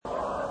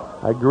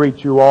I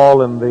greet you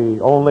all in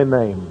the only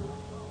name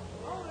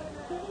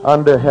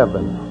under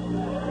heaven,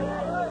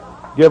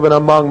 given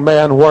among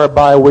men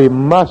whereby we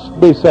must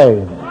be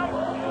saved.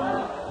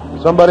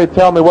 Somebody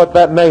tell me what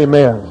that name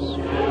is.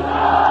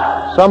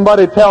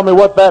 Somebody tell me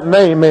what that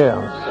name is.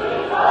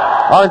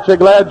 Aren't you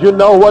glad you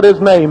know what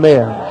his name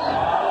is?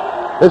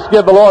 Let's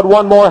give the Lord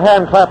one more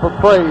hand clap of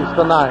praise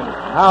tonight.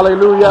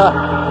 Hallelujah.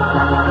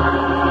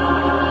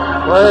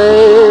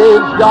 Praise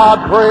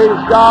God,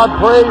 praise God,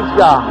 praise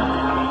God.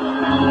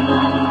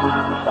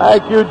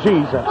 Thank you,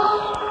 Jesus.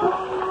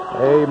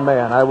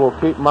 Amen. I will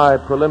keep my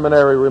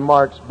preliminary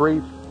remarks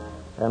brief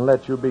and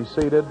let you be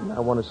seated. I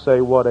want to say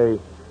what a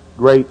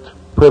great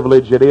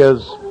privilege it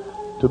is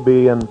to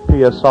be in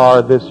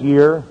PSR this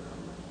year.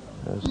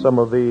 Some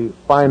of the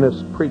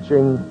finest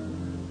preaching,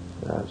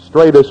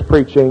 straightest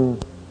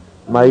preaching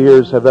my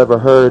ears have ever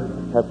heard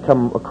have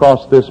come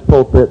across this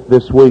pulpit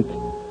this week,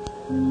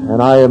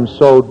 and I am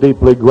so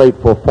deeply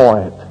grateful for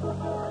it.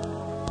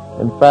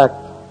 In fact,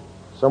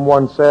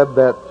 someone said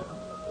that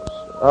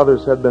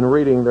others had been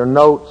reading their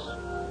notes.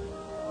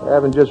 They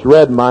haven't just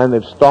read mine,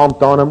 they've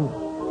stomped on them,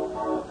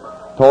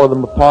 tore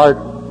them apart,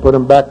 put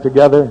them back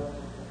together.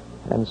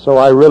 And so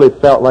I really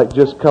felt like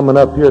just coming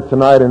up here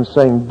tonight and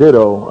saying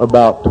ditto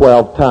about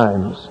 12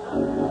 times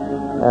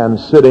and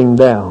sitting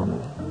down.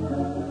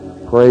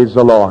 Praise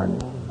the Lord.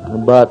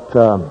 But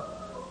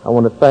I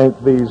want to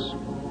thank these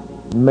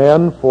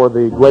men for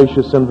the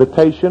gracious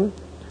invitation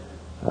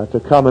to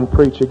come and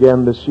preach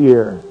again this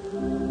year.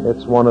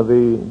 It's one of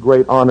the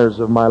great honors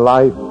of my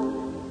life.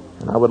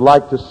 And I would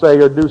like to say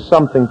or do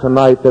something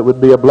tonight that would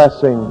be a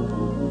blessing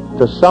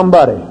to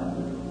somebody.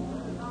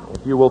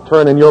 If you will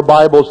turn in your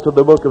Bibles to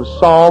the book of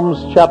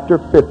Psalms chapter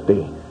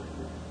 50.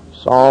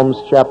 Psalms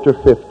chapter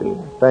 50.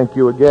 Thank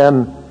you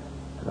again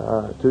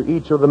to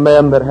each of the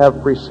men that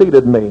have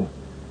preceded me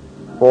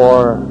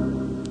for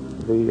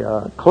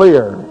the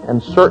clear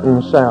and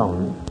certain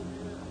sound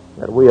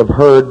that we have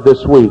heard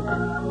this week.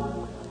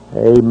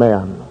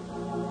 Amen.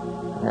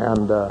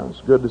 And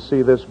it's good to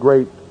see this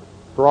great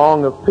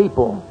throng of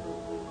people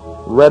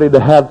ready to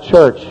have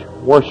church,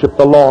 worship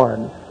the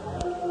Lord,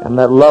 and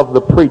that love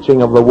the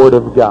preaching of the Word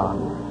of God.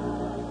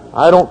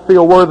 I don't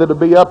feel worthy to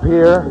be up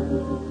here,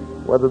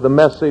 whether the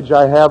message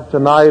I have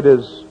tonight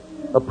is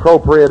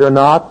appropriate or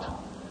not,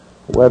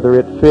 whether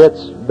it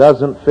fits,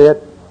 doesn't fit,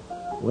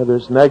 whether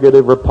it's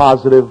negative or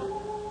positive,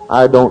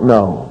 I don't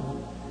know.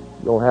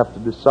 You'll have to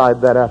decide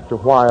that after a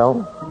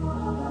while.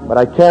 But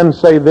I can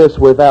say this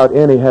without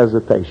any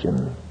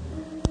hesitation.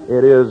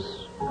 It is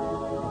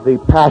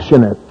the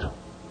passionate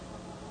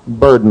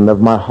burden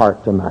of my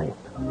heart tonight.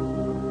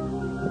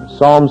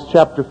 Psalms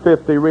chapter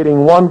 50,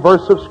 reading one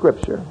verse of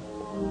Scripture.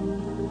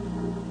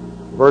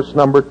 Verse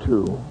number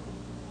 2.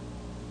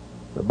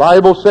 The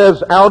Bible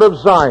says, out of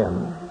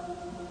Zion,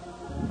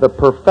 the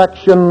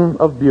perfection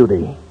of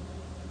beauty,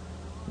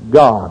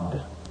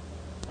 God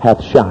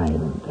hath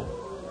shined.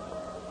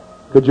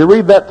 Could you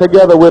read that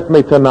together with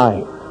me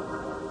tonight?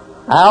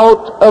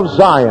 Out of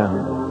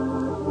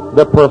Zion,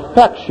 the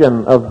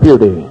perfection of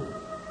beauty,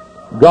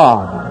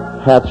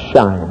 God hath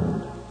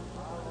shined.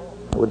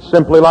 I would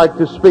simply like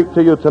to speak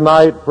to you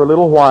tonight for a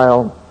little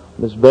while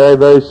on this very,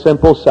 very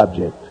simple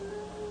subject.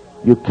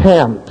 You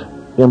can't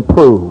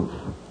improve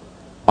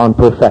on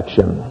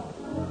perfection.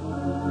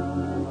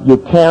 You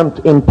can't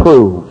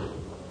improve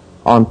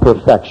on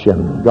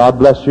perfection. God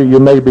bless you. You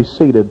may be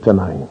seated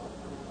tonight.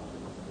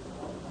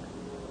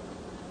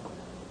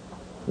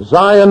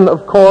 Zion,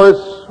 of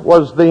course,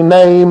 was the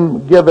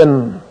name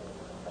given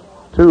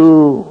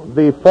to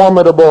the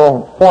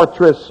formidable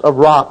fortress of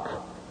rock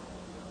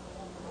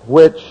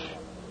which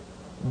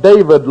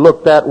David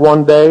looked at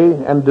one day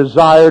and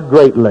desired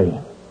greatly.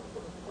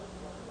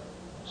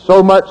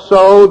 So much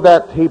so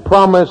that he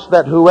promised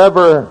that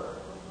whoever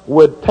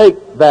would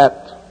take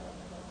that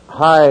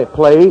high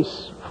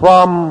place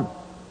from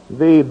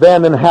the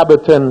then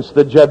inhabitants,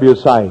 the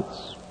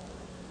Jebusites,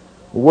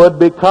 would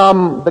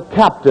become the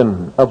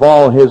captain of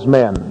all his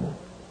men.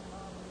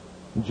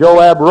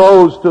 Joab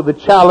rose to the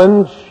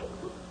challenge,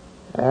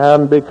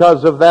 and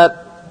because of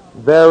that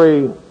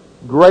very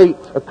great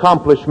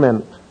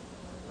accomplishment,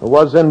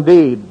 was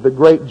indeed the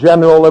great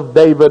general of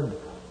David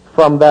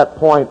from that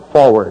point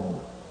forward.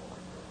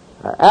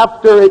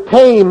 After it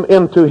came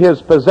into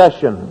his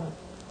possession,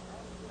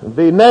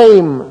 the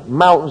name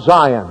Mount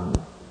Zion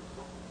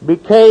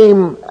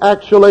became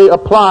actually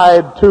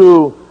applied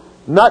to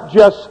not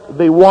just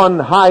the one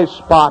high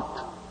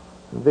spot,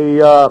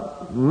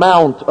 the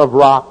mount of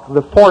rock,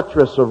 the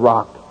fortress of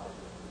rock,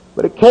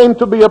 but it came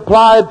to be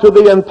applied to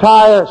the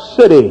entire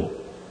city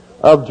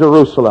of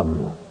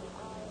Jerusalem.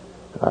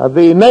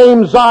 The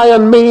name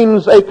Zion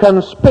means a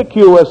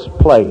conspicuous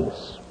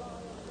place.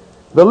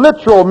 The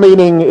literal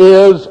meaning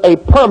is a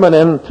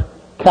permanent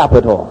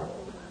capital.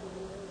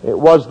 It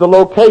was the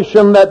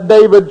location that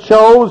David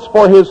chose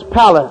for his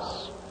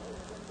palace,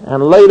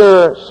 and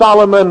later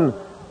Solomon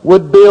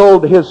would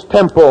build his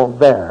temple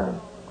there.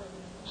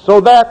 So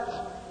that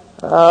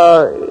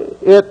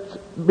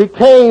it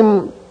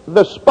became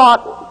the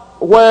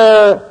spot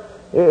where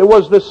it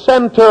was the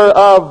center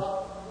of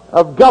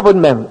of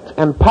government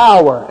and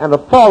power and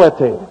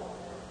authority,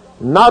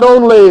 not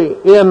only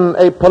in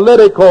a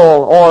political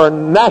or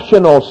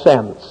national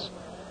sense,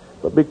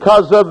 but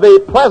because of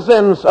the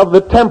presence of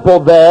the temple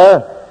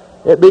there,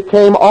 it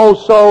became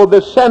also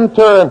the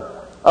center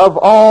of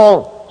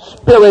all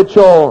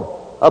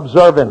spiritual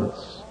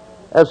observance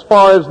as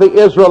far as the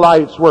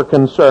Israelites were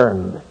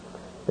concerned.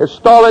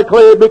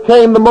 Historically, it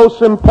became the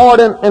most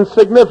important and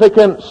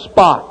significant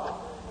spot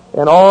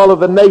in all of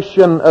the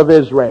nation of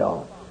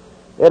Israel.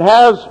 It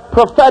has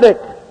prophetic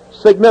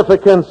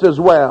significance as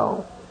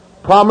well.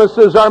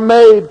 Promises are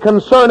made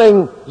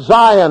concerning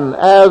Zion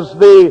as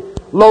the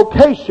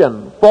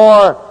location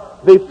for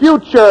the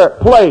future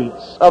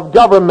place of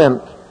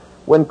government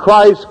when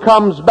Christ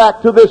comes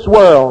back to this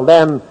world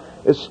and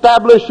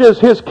establishes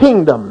his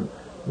kingdom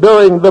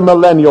during the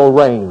millennial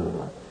reign.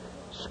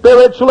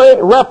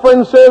 Spiritually,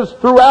 references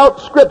throughout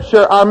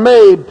Scripture are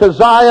made to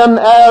Zion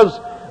as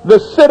the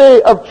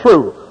city of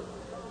truth,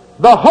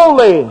 the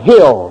holy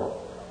hill,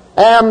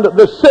 and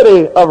the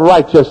city of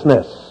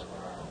righteousness.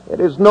 It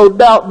is no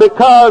doubt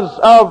because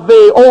of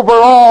the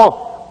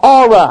overall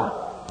aura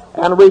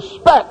and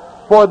respect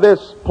for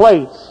this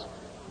place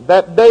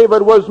that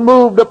David was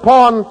moved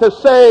upon to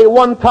say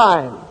one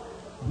time,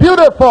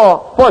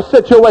 "Beautiful for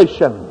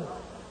situation,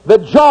 the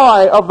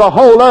joy of the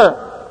whole earth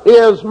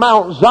is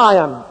Mount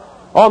Zion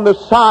on the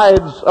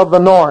sides of the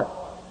north,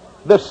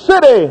 the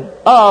city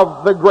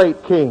of the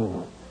great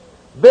King."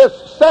 This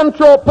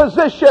central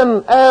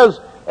position as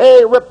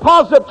a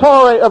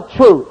repository of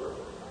truth,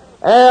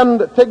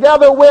 and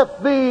together with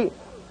the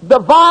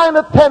divine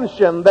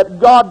attention that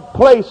God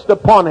placed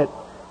upon it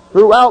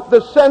throughout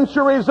the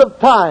centuries of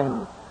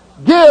time,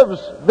 gives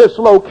this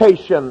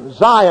location,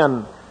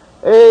 Zion,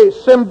 a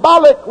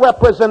symbolic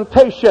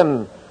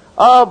representation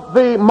of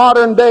the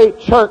modern day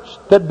church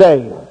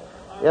today.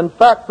 In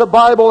fact, the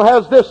Bible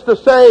has this to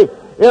say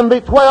in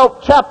the 12th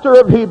chapter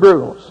of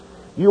Hebrews,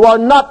 "You are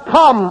not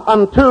come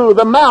unto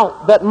the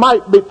mount that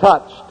might be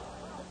touched,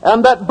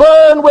 and that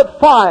burn with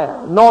fire,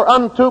 nor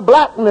unto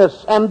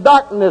blackness and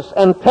darkness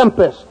and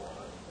tempest,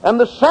 and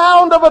the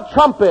sound of a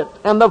trumpet,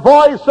 and the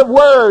voice of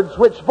words,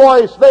 which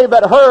voice they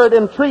that heard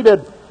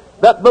entreated,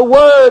 that the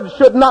word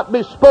should not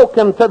be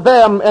spoken to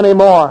them any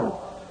more.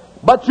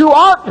 But you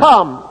are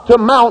come to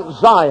Mount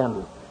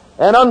Zion,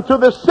 and unto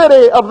the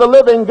city of the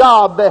living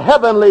God, the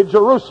heavenly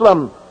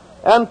Jerusalem,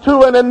 and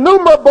to an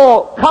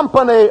innumerable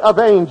company of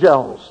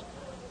angels,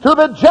 to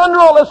the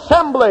general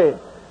assembly,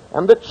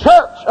 and the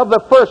church of the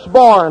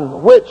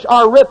firstborn, which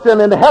are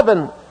written in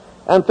heaven,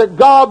 and to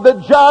God the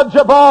judge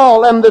of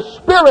all, and the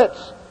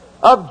spirits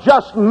of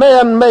just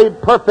men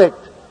made perfect,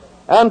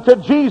 and to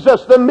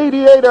Jesus the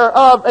mediator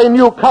of a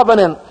new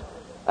covenant,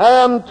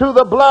 and to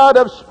the blood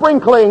of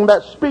sprinkling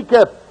that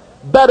speaketh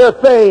better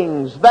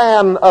things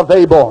than of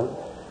Abel."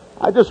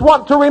 I just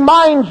want to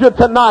remind you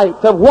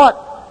tonight of what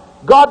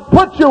God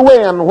put you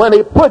in when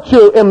he put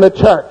you in the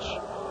church.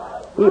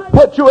 He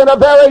put you in a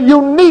very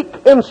unique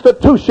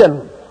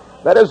institution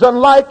that is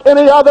unlike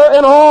any other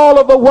in all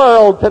of the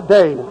world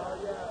today.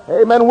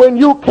 Amen. When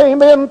you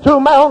came into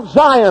Mount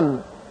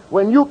Zion,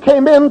 when you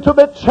came into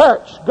the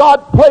church,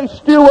 God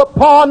placed you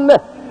upon,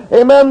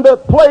 amen, the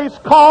place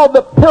called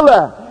the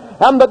pillar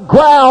and the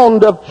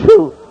ground of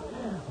truth.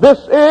 This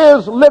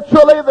is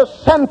literally the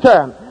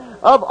center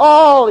of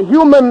all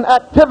human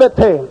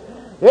activity.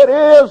 It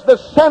is the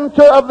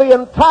center of the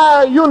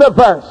entire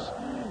universe.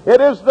 It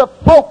is the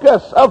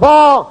focus of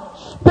all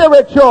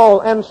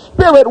spiritual and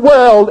spirit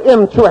world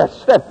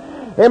interest.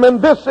 Amen.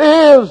 This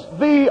is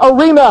the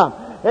arena,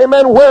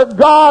 amen, where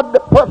God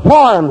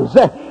performs.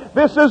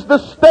 This is the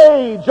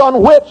stage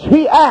on which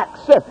he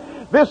acts.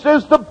 This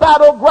is the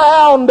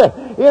battleground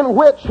in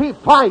which he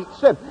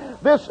fights.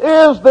 This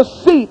is the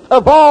seat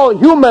of all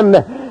human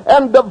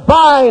and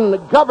divine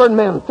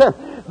government.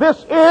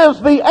 This is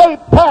the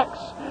apex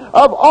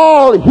of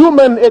all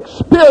human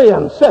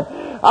experience.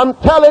 I'm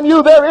telling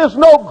you, there is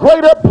no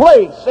greater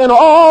place in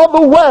all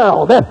the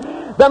world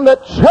than the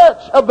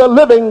church of the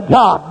living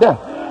God.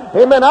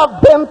 Amen.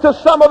 I've been to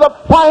some of the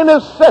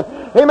finest,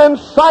 amen,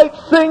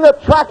 sightseeing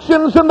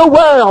attractions in the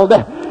world,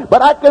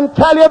 but I can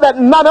tell you that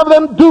none of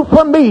them do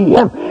for me,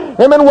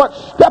 amen, what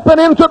stepping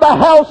into the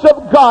house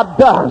of God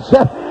does.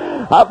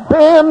 I've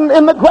been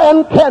in the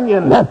Grand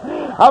Canyon.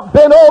 I've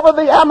been over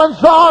the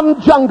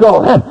Amazon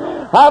jungle.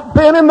 I've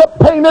been in the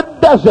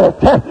painted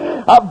desert.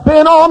 I've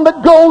been on the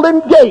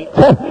Golden Gate.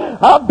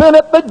 I've been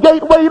at the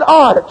Gateway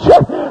Arch.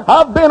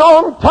 I've been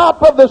on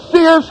top of the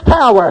Sears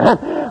Tower.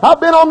 I've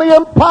been on the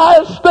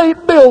Empire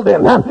State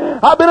Building.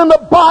 I've been in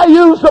the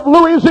bayous of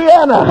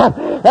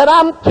Louisiana. And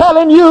I'm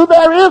telling you,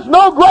 there is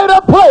no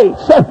greater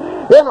place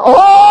in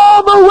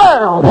all the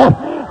world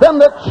than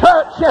the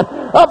church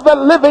of the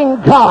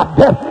living God.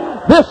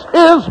 This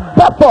is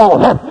Bethel,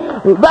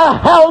 the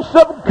house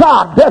of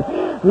God,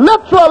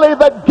 literally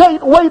the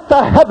gateway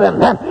to heaven.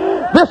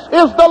 This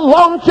is the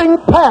launching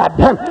pad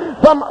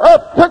from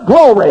earth to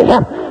glory.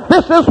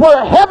 This is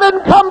where heaven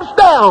comes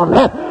down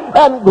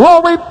and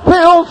glory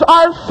fills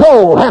our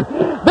soul.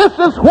 This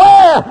is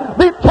where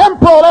the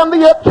temporal and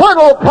the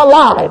eternal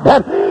collide.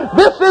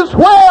 This is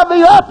where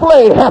the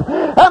earthly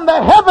and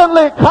the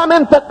heavenly come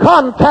into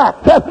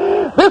contact.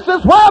 This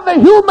is where the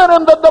human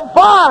and the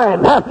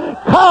divine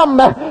come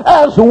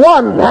as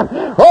one.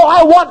 Oh,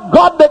 I want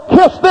God to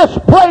kiss this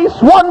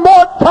place one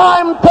more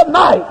time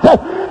tonight.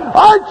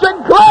 Aren't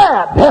you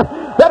glad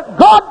that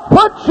God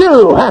put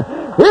you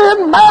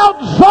in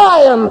Mount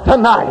Zion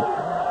tonight?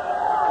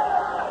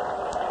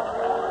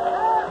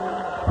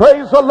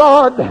 Praise the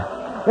Lord.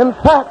 In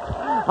fact,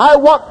 I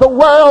want the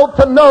world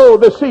to know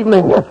this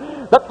evening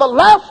that the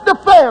last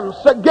defense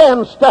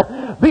against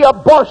the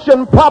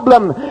abortion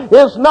problem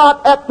is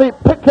not at the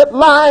picket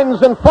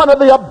lines in front of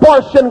the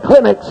abortion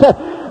clinics.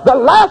 The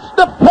last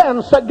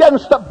defense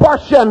against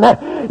abortion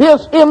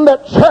is in the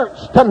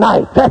church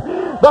tonight.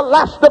 The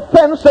last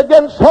defense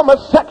against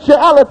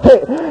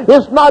homosexuality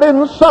is not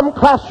in some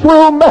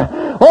classroom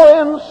or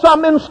in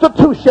some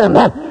institution.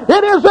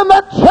 It is in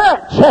the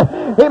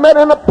church. Amen.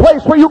 In a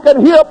place where you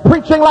can hear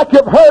preaching like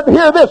you've heard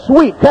here this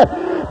week.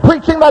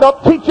 Preaching that'll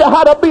teach you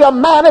how to be a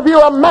man if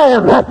you're a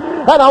man,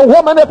 and a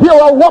woman if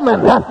you're a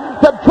woman,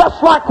 to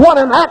dress like one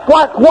and act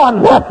like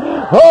one.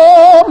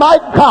 Oh my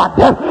God,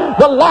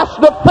 the last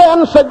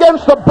defense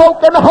against a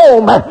broken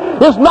home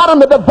is not in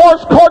the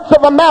divorce courts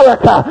of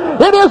America.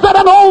 It is at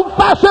an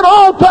old-fashioned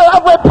altar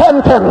of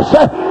repentance.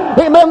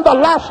 Amen. The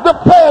last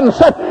defense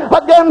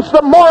against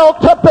the moral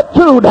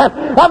turpitude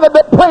and the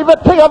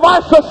depravity of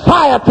our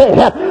society,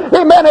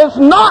 amen, is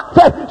not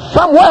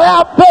somewhere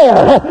out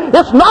there.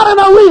 It's not in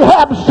a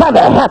rehab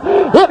center.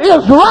 It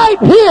is right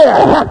here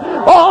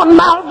on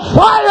Mount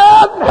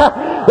Zion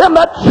in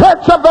the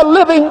church of the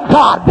living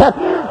God.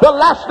 The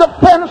last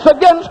defense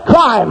against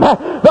crime,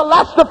 the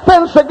last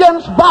defense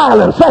against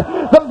violence,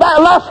 the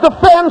last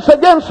defense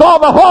against all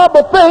the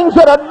horrible things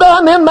that are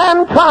done in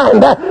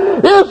mankind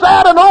is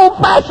at an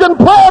old-fashioned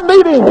prayer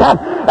meeting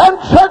and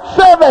church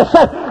service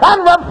and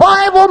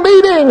revival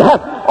meeting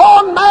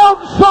on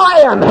Mount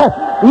Zion.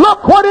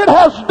 Look what it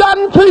has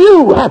done to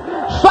you.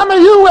 Some of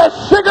you are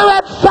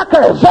cigarette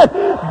suckers,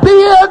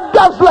 beer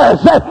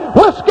guzzlers,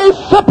 whiskey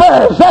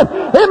sippers,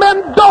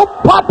 amen, dope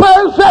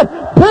poppers,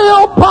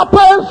 pill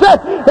poppers,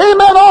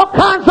 amen, all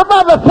kinds of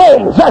other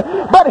things.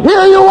 But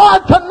here you are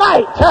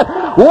tonight,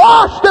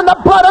 washed in the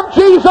blood of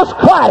Jesus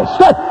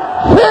Christ,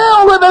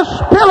 filled with the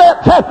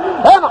Spirit,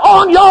 and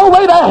on your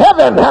way to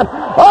heaven.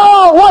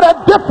 Oh, what a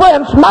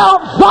difference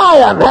Mount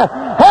Zion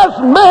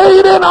has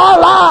made in our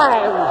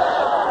lives.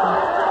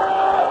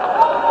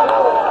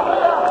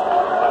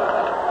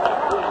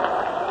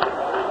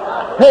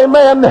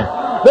 Amen.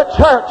 The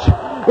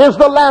church is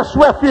the last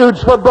refuge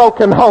for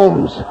broken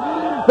homes.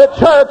 The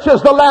church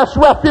is the last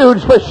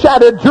refuge for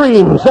shattered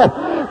dreams,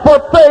 for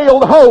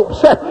failed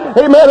hopes,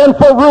 amen, and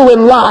for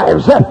ruined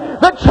lives.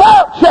 The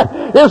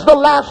church is the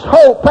last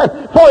hope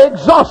for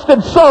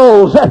exhausted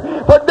souls,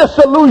 for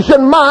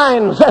disillusioned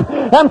minds,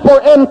 and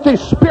for empty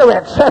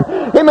spirits.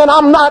 Amen.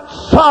 I'm not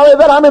sorry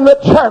that I'm in the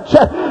church.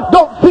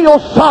 Don't feel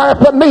sorry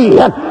for me.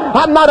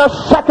 I'm not a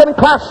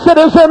second-class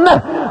citizen.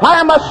 I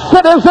am a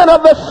citizen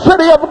of the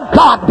city of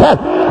God.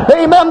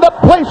 Amen. The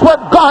place where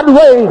God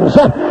reigns.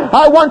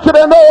 I want you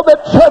to know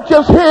that church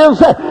is His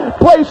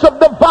place of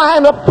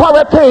divine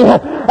authority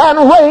and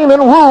reign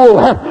and rule.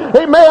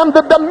 Amen.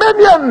 The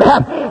dominion,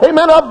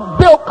 amen, of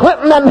Bill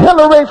Clinton and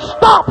Hillary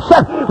stops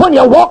when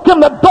you walk in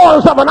the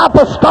doors of an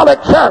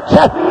apostolic church.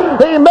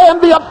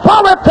 Amen. The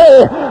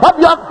authority of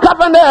your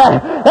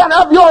governor and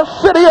of your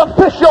city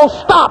official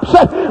stops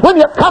when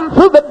you come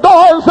through the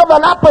doors of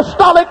an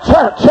apostolic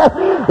church.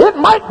 It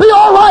might be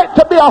all right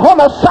to be a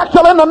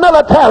homosexual in the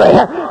military,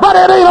 but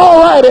it ain't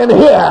all right in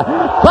here.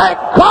 Thank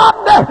God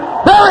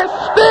there is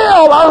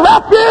still a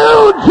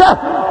refuge.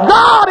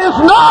 God is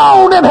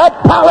known in her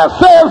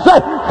palaces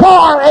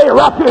for a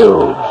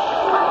refuge.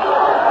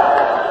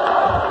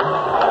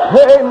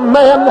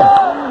 Amen.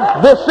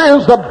 This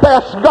is the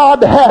best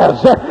God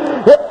has.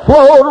 It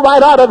flowed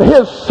right out of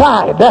His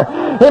side.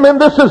 Amen.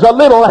 This is a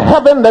little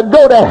heaven to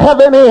go to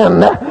heaven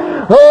in.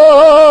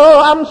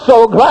 Oh, I'm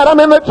so glad I'm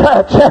in the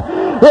church.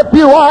 If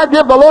you are,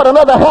 give the Lord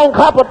another hand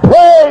clap of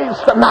praise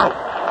tonight.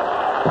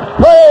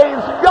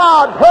 Praise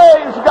God.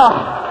 Praise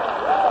God.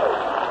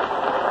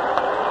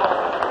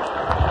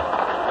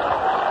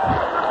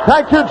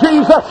 Thank you,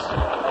 Jesus.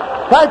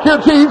 Thank you,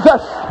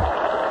 Jesus.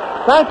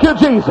 Thank you,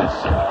 Jesus.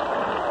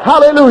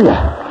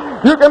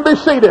 Hallelujah. You can be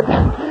seated.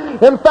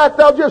 In fact,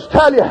 I'll just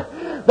tell you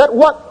that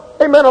what,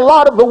 amen, a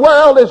lot of the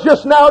world is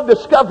just now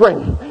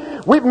discovering.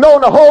 We've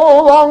known a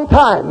whole long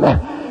time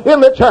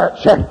in the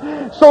church.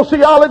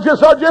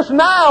 Sociologists are just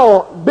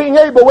now being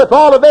able, with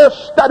all of their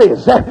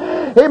studies,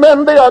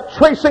 amen, they are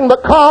tracing the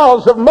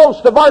cause of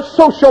most of our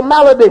social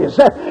maladies,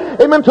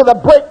 amen, to the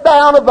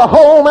breakdown of the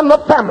home and the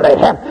family.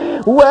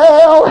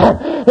 Well,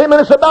 amen,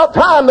 it's about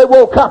time they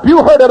woke up.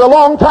 You heard it a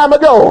long time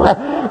ago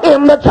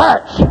in the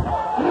church.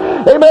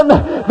 Amen.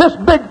 This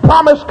big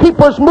Promise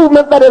Keepers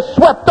movement that has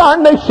swept our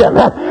nation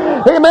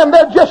Amen.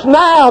 They're just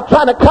now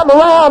trying to come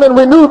around and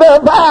renew their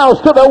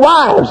vows to their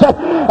wives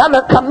and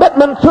their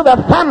commitment to their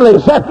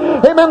families.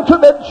 Amen. To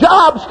their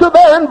jobs, to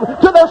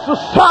their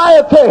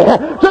society,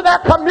 to their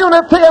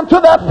community, and to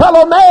their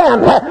fellow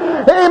man.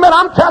 Amen.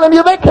 I'm telling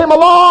you, they came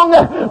along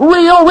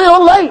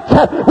real late.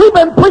 We've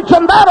been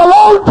preaching that a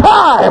long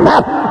time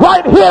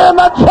right here in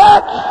the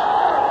church.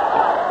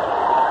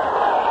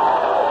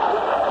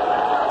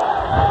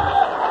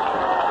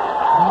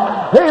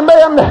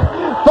 Amen.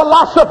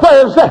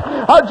 Philosophers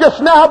are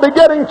just now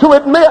beginning to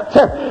admit,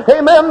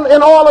 amen,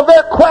 in all of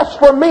their quest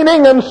for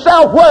meaning and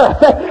self-worth,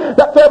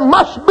 that there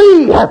must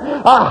be a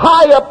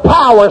higher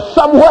power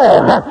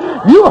somewhere.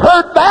 You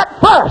heard that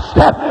first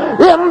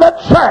in the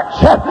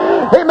church.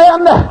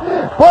 Amen.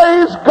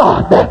 Praise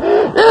God.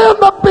 In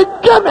the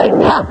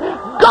beginning,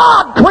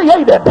 God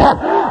created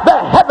the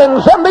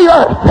heavens and the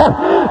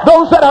earth.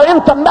 Those that are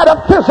into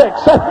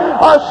metaphysics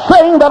are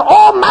saying that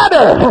all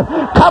matter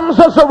comes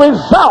as a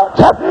result,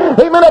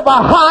 amen, of a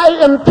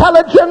high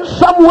intelligence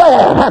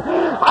somewhere.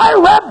 I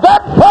read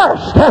that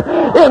first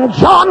in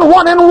John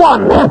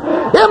 1:1.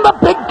 In the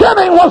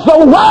beginning was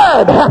the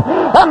Word,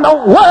 and the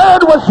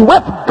Word was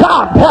with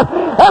God,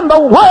 and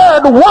the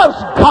Word was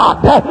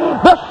God.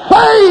 The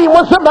same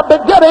was in the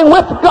beginning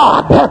with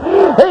God.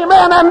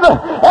 Amen.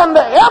 And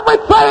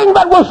everything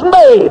that was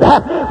made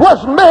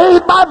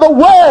by the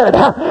word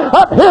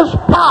of his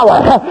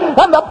power.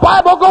 And the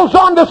Bible goes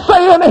on to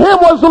say in him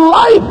was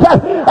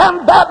life,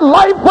 and that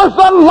life was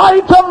the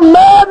light of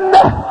men.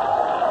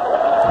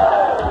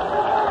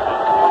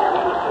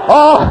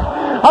 Oh,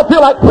 I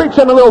feel like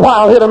preaching a little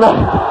while here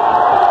tonight.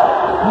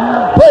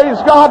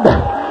 Praise God.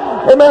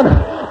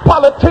 Amen.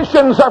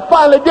 Politicians are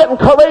finally getting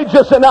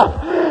courageous enough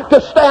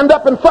to stand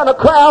up in front of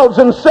crowds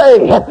and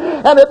say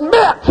and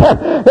admit,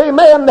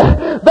 amen,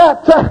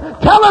 that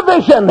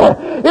television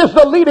is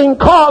the leading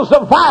cause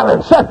of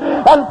violence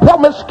and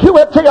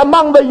promiscuity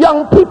among the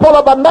young people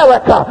of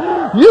America.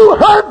 You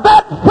heard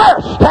that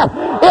first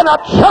in a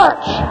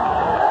church.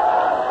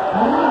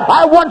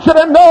 I want you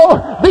to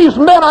know these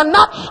men are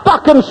not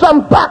stuck in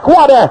some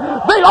backwater.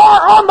 They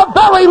are on the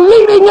very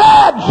leading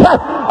edge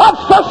of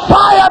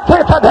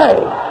society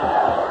today.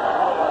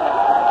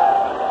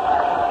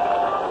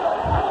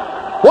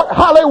 What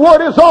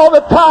Hollywood is all the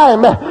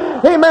time,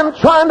 amen,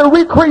 trying to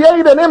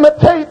recreate and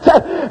imitate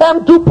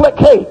and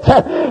duplicate,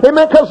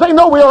 amen, because they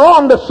know we are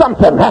on to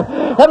something.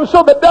 And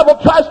so the devil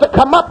tries to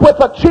come up with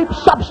a cheap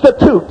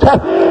substitute.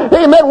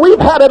 Amen. We've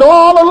had it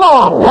all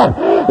along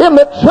in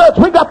the church.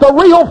 We got the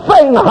real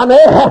thing, honey.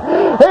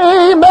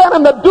 Amen.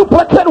 And the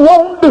duplicate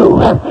won't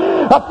do.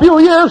 A few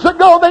years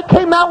ago, they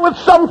came out with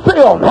some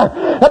film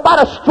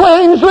about a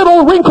strange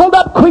little wrinkled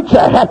up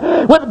creature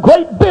with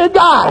great big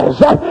eyes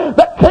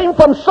that came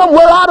from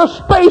somewhere out of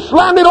space,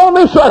 landed on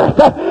this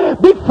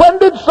earth,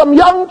 befriended some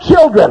young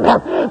children,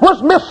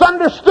 was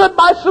misunderstood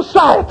by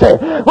society,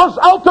 was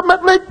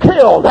ultimately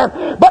killed.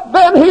 But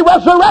then he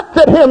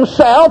resurrected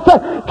himself,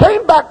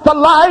 came back to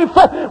life,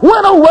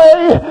 went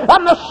away,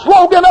 and the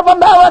slogan of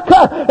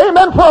America,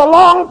 amen, for a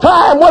long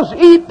time was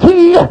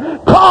E.T.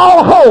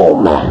 call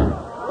home.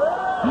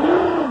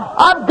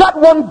 I've got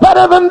one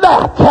better than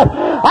that.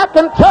 I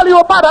can tell you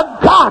about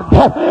a God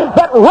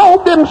that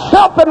robed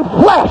himself in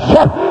flesh,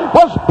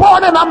 was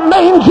born in a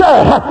manger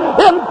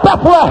in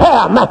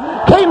Bethlehem,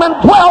 came and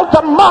dwelt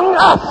among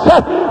us,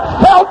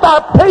 felt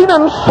our pain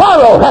and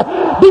sorrow,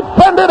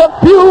 befriended a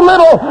few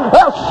little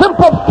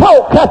simple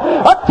folk,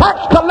 a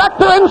tax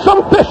collector and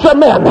some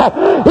fishermen.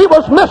 He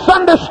was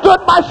misunderstood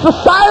by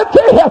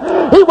society.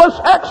 He was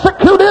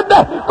executed,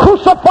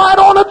 crucified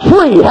on a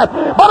tree.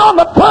 But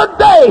on the third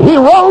day, he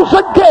rose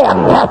again.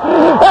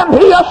 And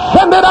he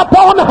ascended up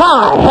on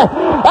high,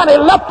 and he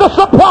left us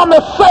a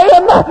promise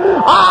saying,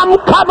 I'm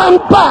coming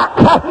back.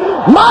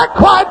 My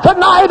cry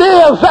tonight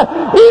is,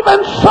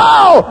 even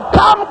so,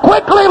 come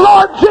quickly,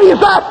 Lord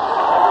Jesus.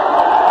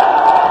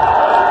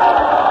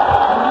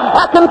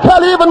 I can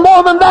tell you even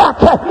more than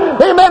that.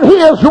 Amen. He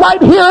is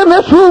right here in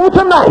this room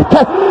tonight.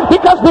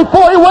 Because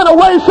before he went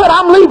away, he said,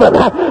 I'm leaving,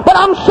 but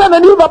I'm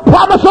sending you the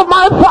promise of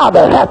my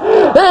Father.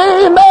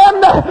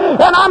 Amen.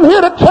 And I'm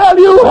here to tell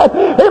you,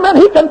 amen,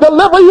 he can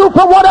deliver you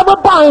from whatever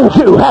binds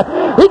you.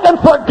 He can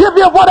forgive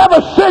you of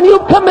whatever sin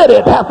you've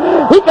committed.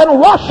 He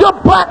can wash your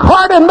black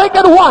heart and make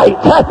it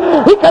white.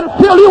 He can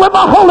fill you with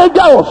the Holy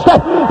Ghost.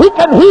 He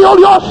can heal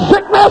your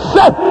sickness.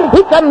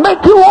 He can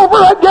make you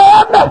over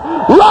again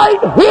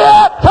right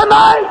here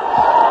tonight.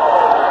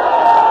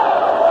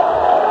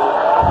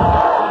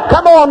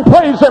 Come on,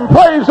 praise him,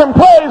 praise him,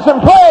 praise him,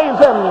 praise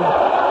him.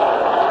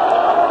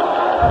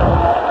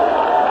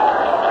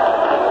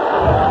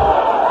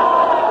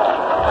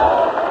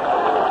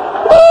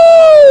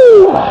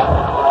 Woo!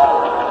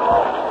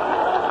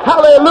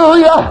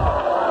 Hallelujah.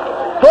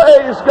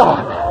 Praise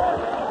God.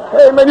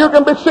 Amen. You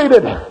can be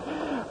seated.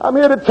 I'm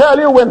here to tell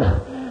you,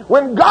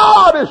 when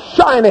God is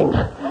shining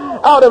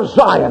out of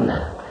Zion,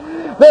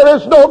 there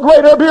is no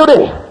greater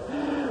beauty.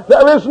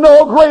 There is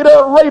no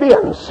greater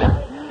radiance.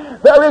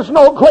 There is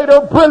no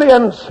greater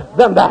brilliance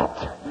than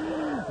that.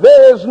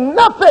 There is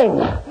nothing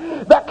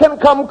that can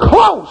come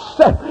close,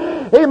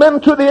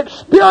 amen, to the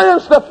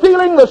experience, the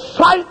feeling, the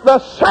sight, the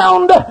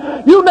sound,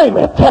 you name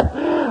it,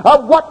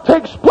 of what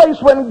takes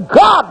place when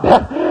God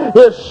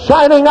is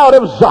shining out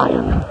of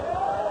Zion.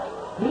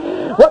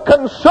 What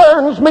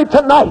concerns me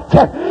tonight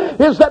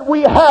is that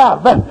we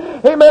have,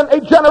 amen,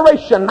 a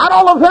generation, not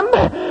all of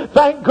them,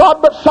 thank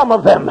God, but some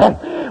of them,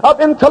 of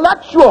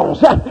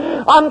intellectuals,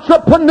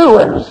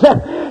 entrepreneurs,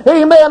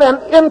 amen,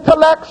 and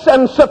intellects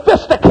and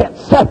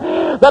sophisticates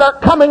that are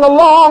coming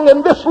along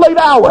in this late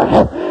hour,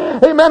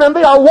 amen, and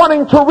they are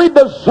wanting to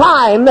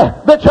redesign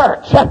the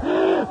church.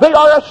 They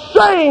are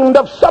ashamed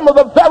of some of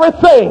the very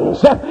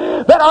things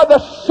that are the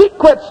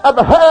secrets of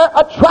her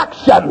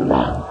attraction.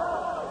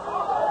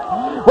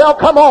 Well,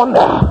 come on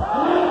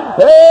now.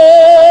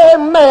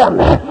 Amen.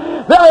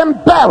 They're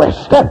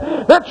embarrassed.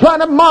 They're trying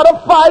to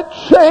modify,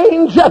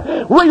 change,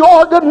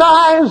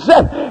 reorganize,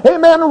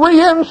 amen,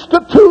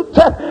 reinstitute.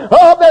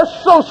 Oh, they're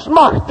so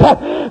smart.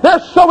 They're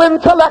so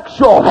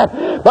intellectual.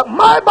 But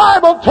my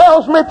Bible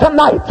tells me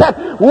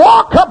tonight,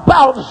 walk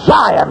about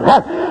Zion.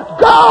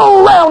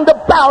 Go round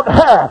about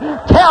her.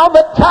 Tell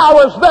the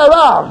towers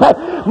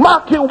thereof.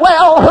 Mark you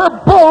well her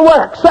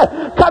bulwarks.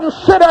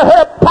 Consider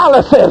her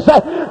palaces,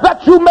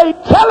 that you may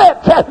tell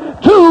it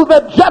to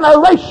the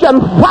generation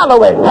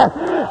following.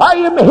 I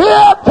am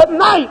here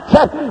tonight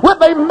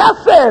with a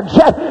message,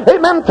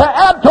 amen, to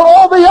add to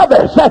all the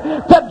others,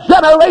 to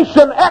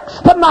Generation X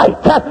tonight.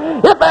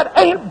 If it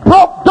ain't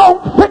broke,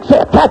 don't fix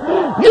it.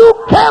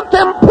 You can't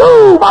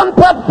improve on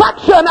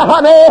perfection,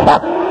 honey.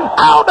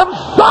 Out of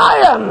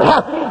Zion,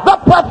 the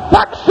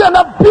perfection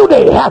of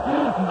beauty,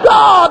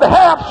 God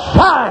hath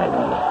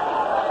shined.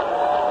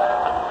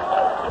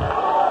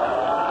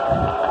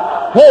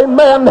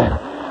 Amen.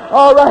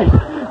 All right,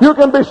 you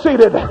can be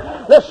seated.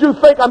 Lest you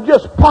think I'm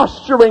just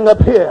posturing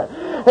up here.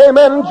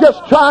 Amen.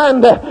 Just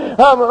trying to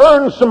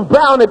earn some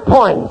brownie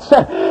points.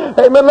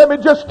 Amen. Let me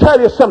just tell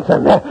you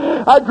something.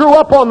 I grew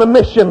up on the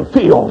mission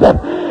field.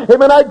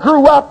 Amen. I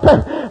grew up,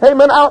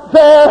 amen, out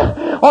there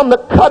on the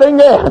cutting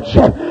edge.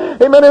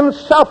 Amen. In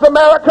South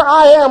America,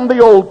 I am the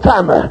old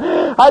timer.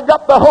 I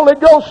got the Holy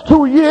Ghost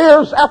 2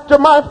 years after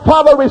my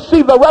father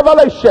received the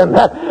revelation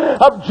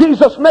of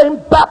Jesus'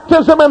 name,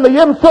 baptism, and the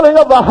infilling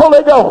of the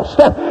Holy Ghost.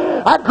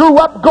 I grew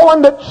up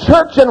going to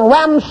church in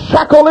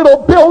ramshackle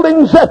little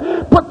buildings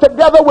put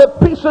together with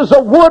pieces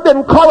of wood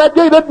and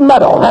corrugated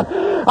metal.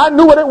 I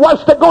knew what it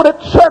was to go to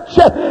church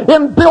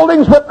in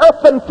buildings with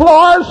earthen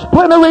floors,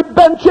 splintery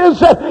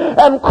benches,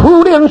 and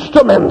crude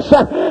instruments.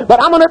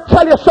 But I'm going to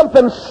tell you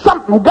something.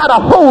 Something got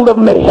a hold of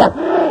me.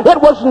 It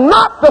was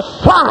not the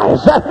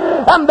size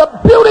and the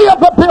beauty of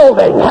the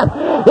building.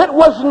 It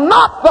was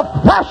not the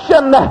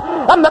fashion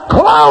and the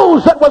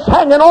clothes that was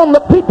hanging on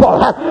the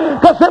people,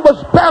 because it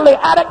was barely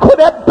adequate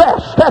at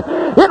best.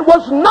 It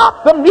was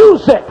not the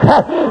music,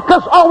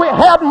 because all we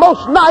had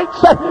most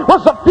nights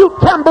was a few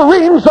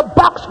tambourines, a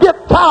box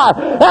guitar,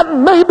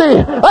 and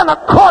maybe an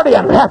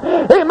accordion.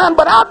 Amen.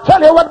 But I'll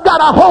tell you what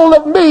got a hold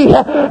of me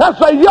as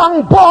a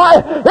young boy.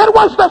 It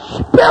was the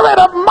Spirit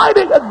of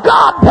mighty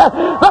God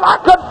that I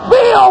could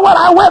feel when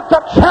I went to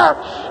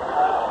church.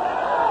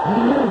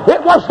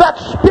 It was that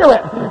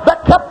Spirit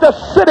that kept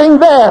us sitting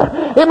there,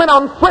 amen,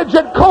 on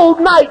frigid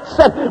cold nights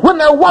when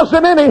there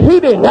wasn't any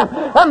heating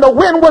and the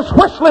wind was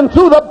whistling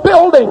through the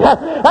building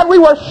and we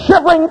were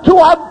shivering to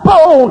our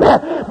bone,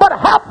 but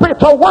happy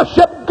to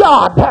worship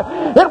God.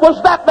 It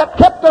was that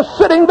kept us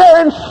sitting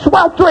there in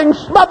sweltering,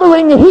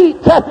 smothering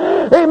heat,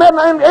 amen,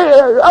 and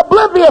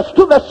oblivious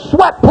to the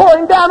sweat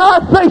pouring down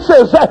our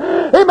faces,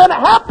 amen,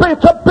 happy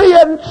to be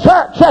in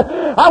church.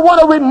 I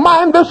want to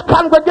remind this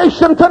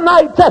congregation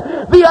tonight,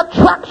 the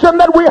attraction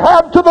that we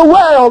have to the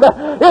world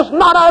is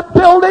not our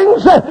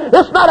buildings,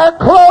 it's not our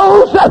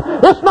clothes,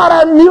 it's not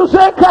our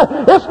music,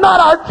 it's not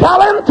our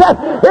talent,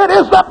 it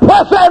is the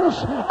presence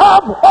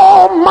of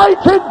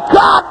Almighty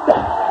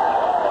God.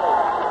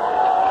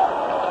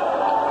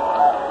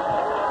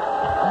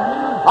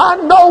 I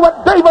know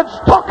what David's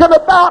talking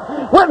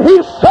about when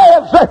he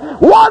says,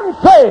 one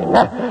thing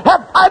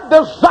have I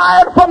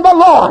desired from the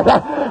Lord,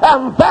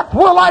 and that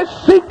will I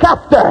seek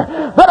after,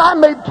 that I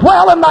may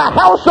dwell in the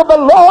house of the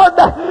Lord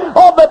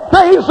all the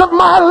days of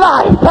my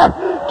life,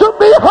 to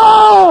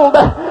behold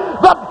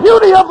the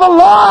beauty of the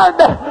Lord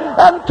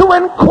and to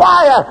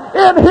inquire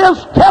in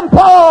his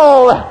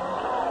temple.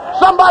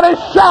 Somebody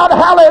shout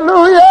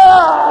hallelujah!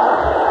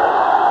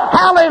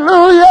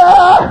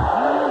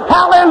 Hallelujah!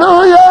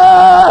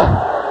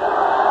 Hallelujah!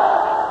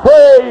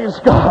 Praise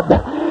God.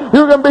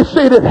 You can be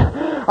seated.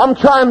 I'm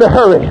trying to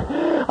hurry.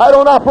 I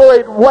don't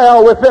operate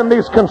well within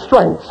these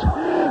constraints.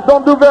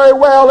 Don't do very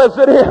well as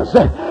it is.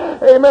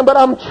 Amen. But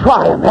I'm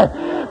trying.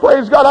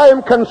 Praise God. I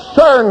am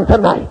concerned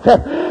tonight.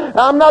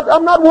 I'm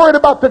not worried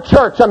about the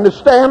church,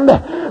 understand?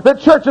 The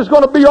church is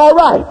going to be all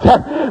right.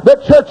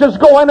 The church is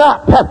going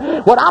up.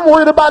 What I'm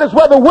worried about is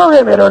whether we're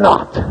in it or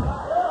not.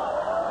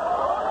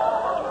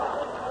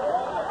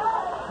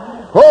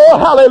 Oh,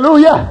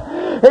 hallelujah.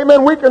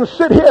 Amen. We can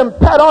sit here and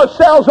pat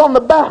ourselves on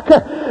the back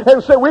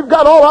and say we've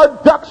got all our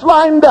ducks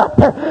lined up.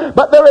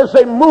 But there is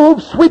a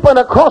move sweeping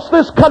across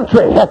this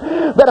country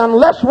that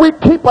unless we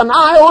keep an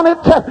eye on it,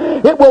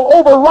 it will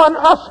overrun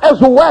us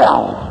as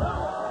well.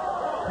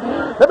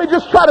 Let me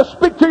just try to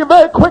speak to you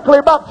very quickly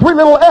about three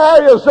little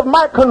areas of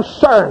my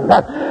concern.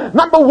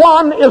 Number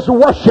one is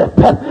worship.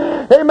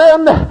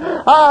 Amen.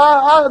 There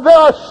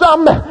are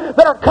some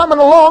that are coming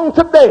along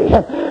today.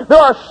 They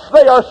are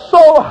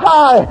so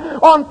high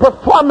on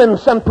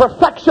performance and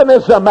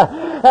perfectionism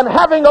and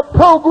having a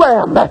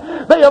program.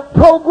 They have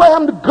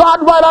programmed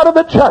God right out of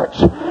the church.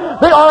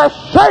 They are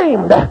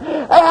ashamed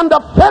and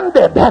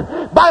offended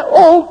by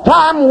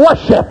old-time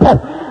worship.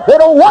 They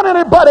don't want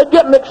anybody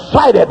getting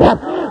excited.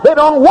 They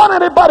don't want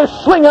anybody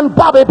slinging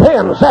bobby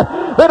pins.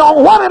 They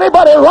don't want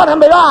anybody running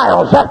the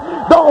aisles.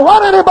 Don't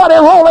want anybody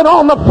rolling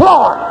on the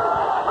floor.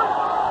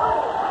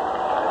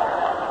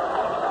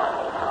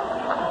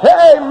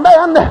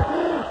 Amen.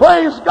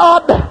 Praise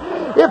God.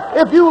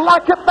 If you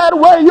like it that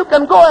way, you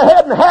can go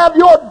ahead and have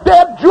your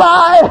dead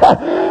dry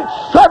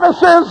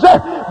services.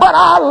 But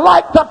I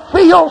like to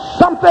feel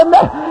something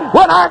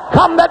when I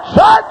come to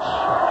church.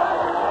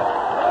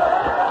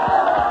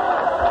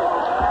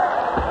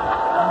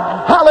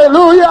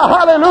 Hallelujah,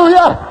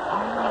 hallelujah.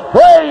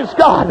 Praise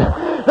God.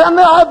 Then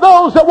there are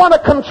those that want to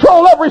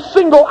control every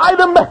single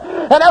item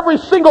and every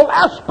single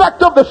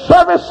aspect of the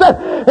service.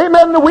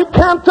 Amen. We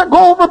can't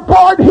go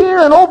overboard here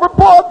and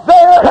overboard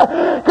there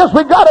because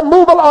we got to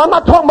move along. I'm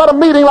not talking about a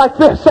meeting like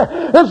this.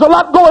 There's a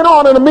lot going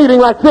on in a meeting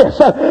like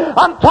this.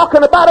 I'm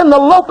talking about in the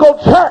local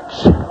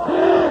church.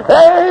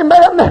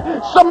 Amen.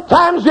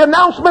 Sometimes the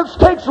announcements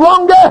takes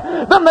longer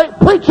than the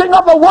preaching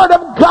of the Word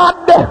of God.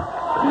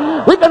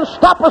 We can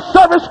stop a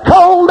service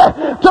cold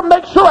to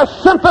make sure a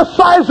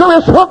synthesizer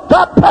is hooked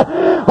up.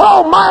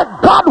 Oh my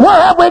God,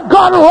 where have we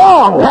gone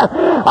wrong?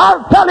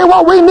 I'll tell you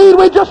what we need.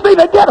 We just need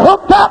to get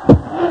hooked up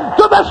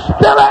to the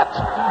Spirit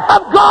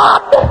of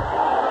God.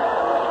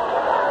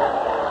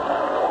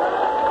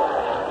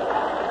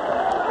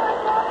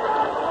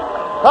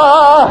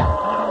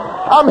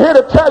 I'm here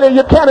to tell you,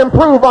 you can't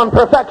improve on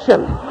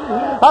perfection.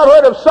 I've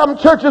heard of some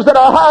churches that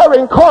are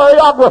hiring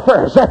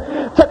choreographers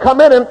to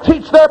come in and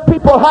teach their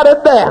people how to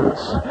dance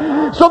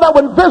so that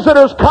when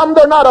visitors come,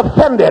 they're not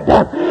offended.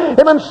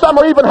 Amen. Some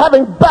are even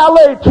having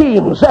ballet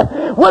teams.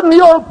 Wouldn't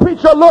your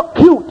preacher look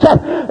cute?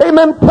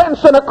 Amen.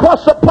 Prancing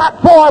across the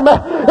platform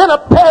in a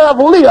pair of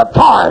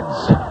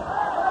leotards.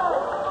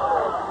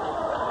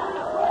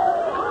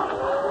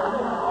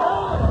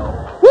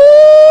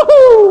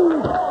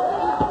 Woo-hoo!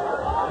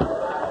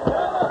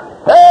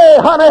 Hey,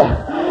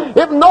 honey.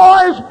 If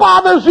noise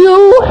bothers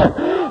you,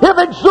 if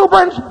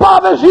exuberance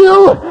bothers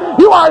you,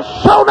 you are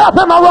shown up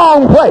in the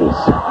wrong place.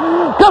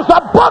 Because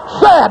the book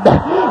said,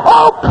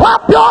 oh,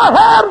 clap your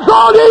hands,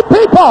 all ye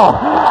people.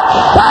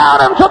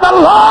 Shout unto the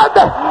Lord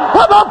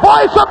with a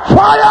voice of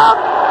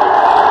triumph.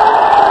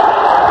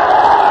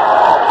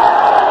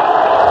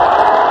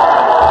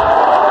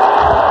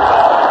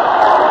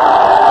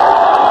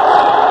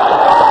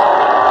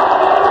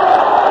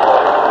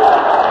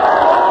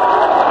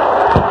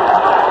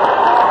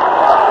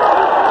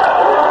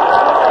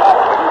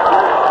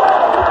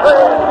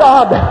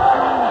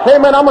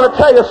 Amen. I'm going to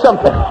tell you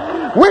something.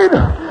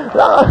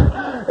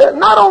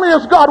 Not only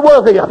is God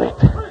worthy of it,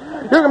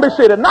 you can be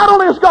seated. Not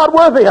only is God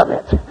worthy of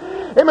it,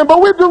 amen,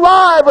 but we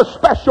derive a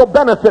special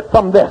benefit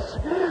from this.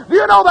 Do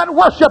you know that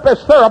worship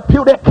is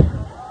therapeutic?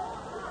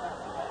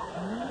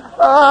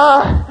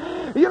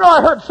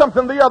 I heard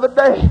something the other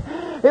day.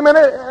 Amen.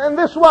 And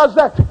this was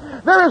that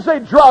there is a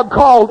drug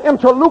called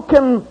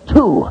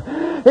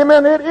interleukin-2.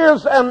 Amen. It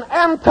is an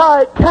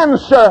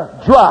anti-cancer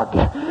drug.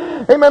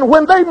 Amen.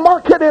 When they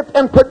market it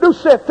and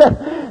produce it,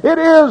 it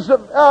is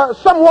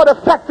somewhat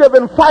effective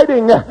in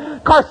fighting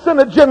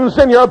carcinogens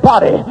in your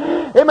body.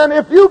 Amen.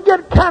 If you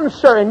get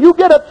cancer and you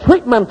get a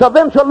treatment of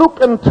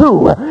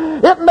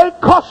interleukin-2, it may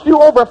cost you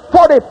over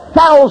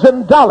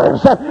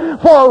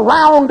 $40,000 for a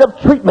round of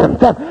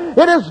treatment.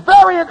 It is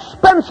very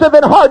expensive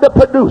and hard to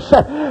produce.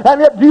 And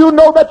yet, do you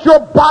know that your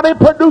body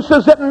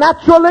produces it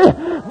naturally,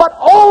 but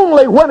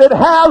only when it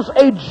has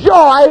a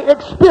joy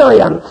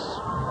experience?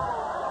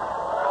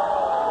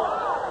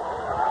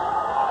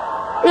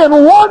 In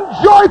one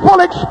joyful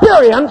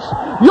experience,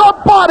 your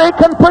body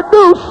can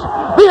produce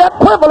the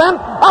equivalent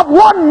of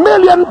 $1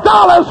 million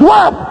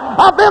worth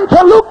of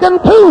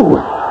interleukin-2.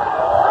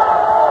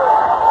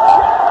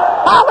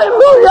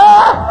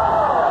 Hallelujah!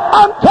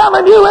 I'm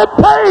telling you, it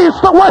pays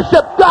to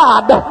worship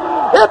God.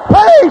 It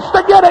pays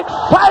to get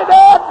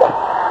excited.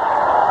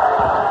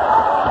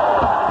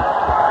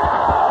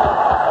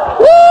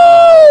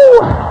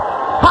 Woo!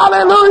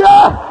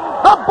 Hallelujah!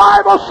 The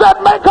Bible said,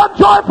 make a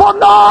joyful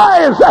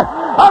noise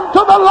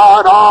unto the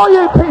Lord, all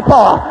ye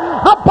people.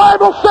 The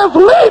Bible says,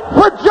 leap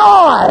for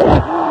joy.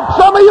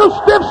 Some of you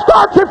stiff,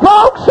 starchy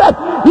folks,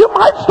 you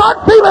might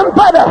start feeling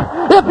better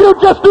if you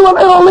just do a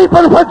little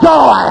leaping for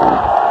joy.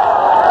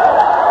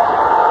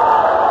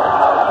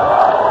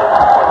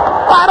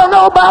 I don't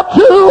know about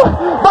you,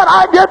 but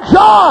I get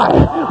joy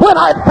when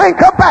I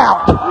think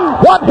about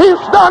what He's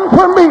done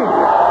for me.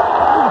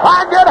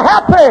 I get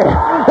happy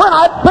when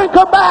I think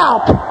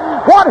about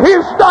what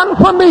He's done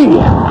for me.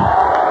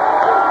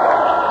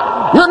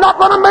 You're not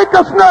going to make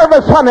us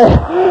nervous, honey.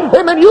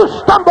 Amen. You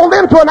stumbled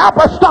into an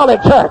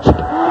apostolic church.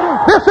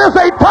 This is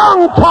a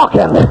tongue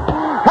talking,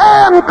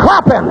 hand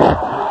clapping,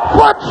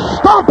 foot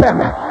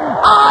stomping,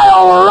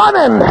 aisle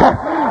running,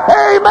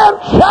 amen,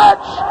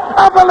 church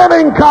of the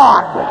living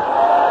God.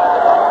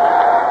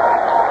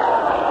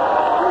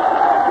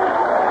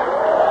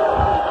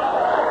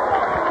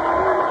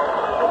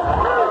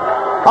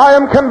 I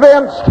am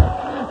convinced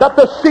that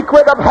the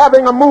secret of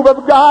having a move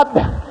of God,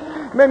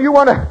 man, you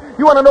want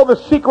to know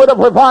the secret of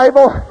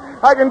revival?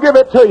 I can give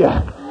it to you.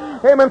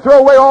 Amen. Throw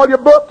away all your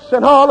books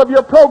and all of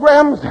your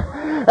programs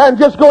and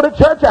just go to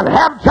church and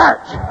have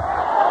church.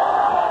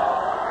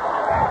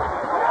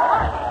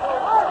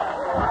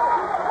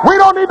 We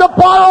don't need to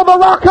borrow the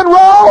rock and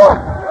roll.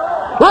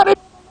 Let it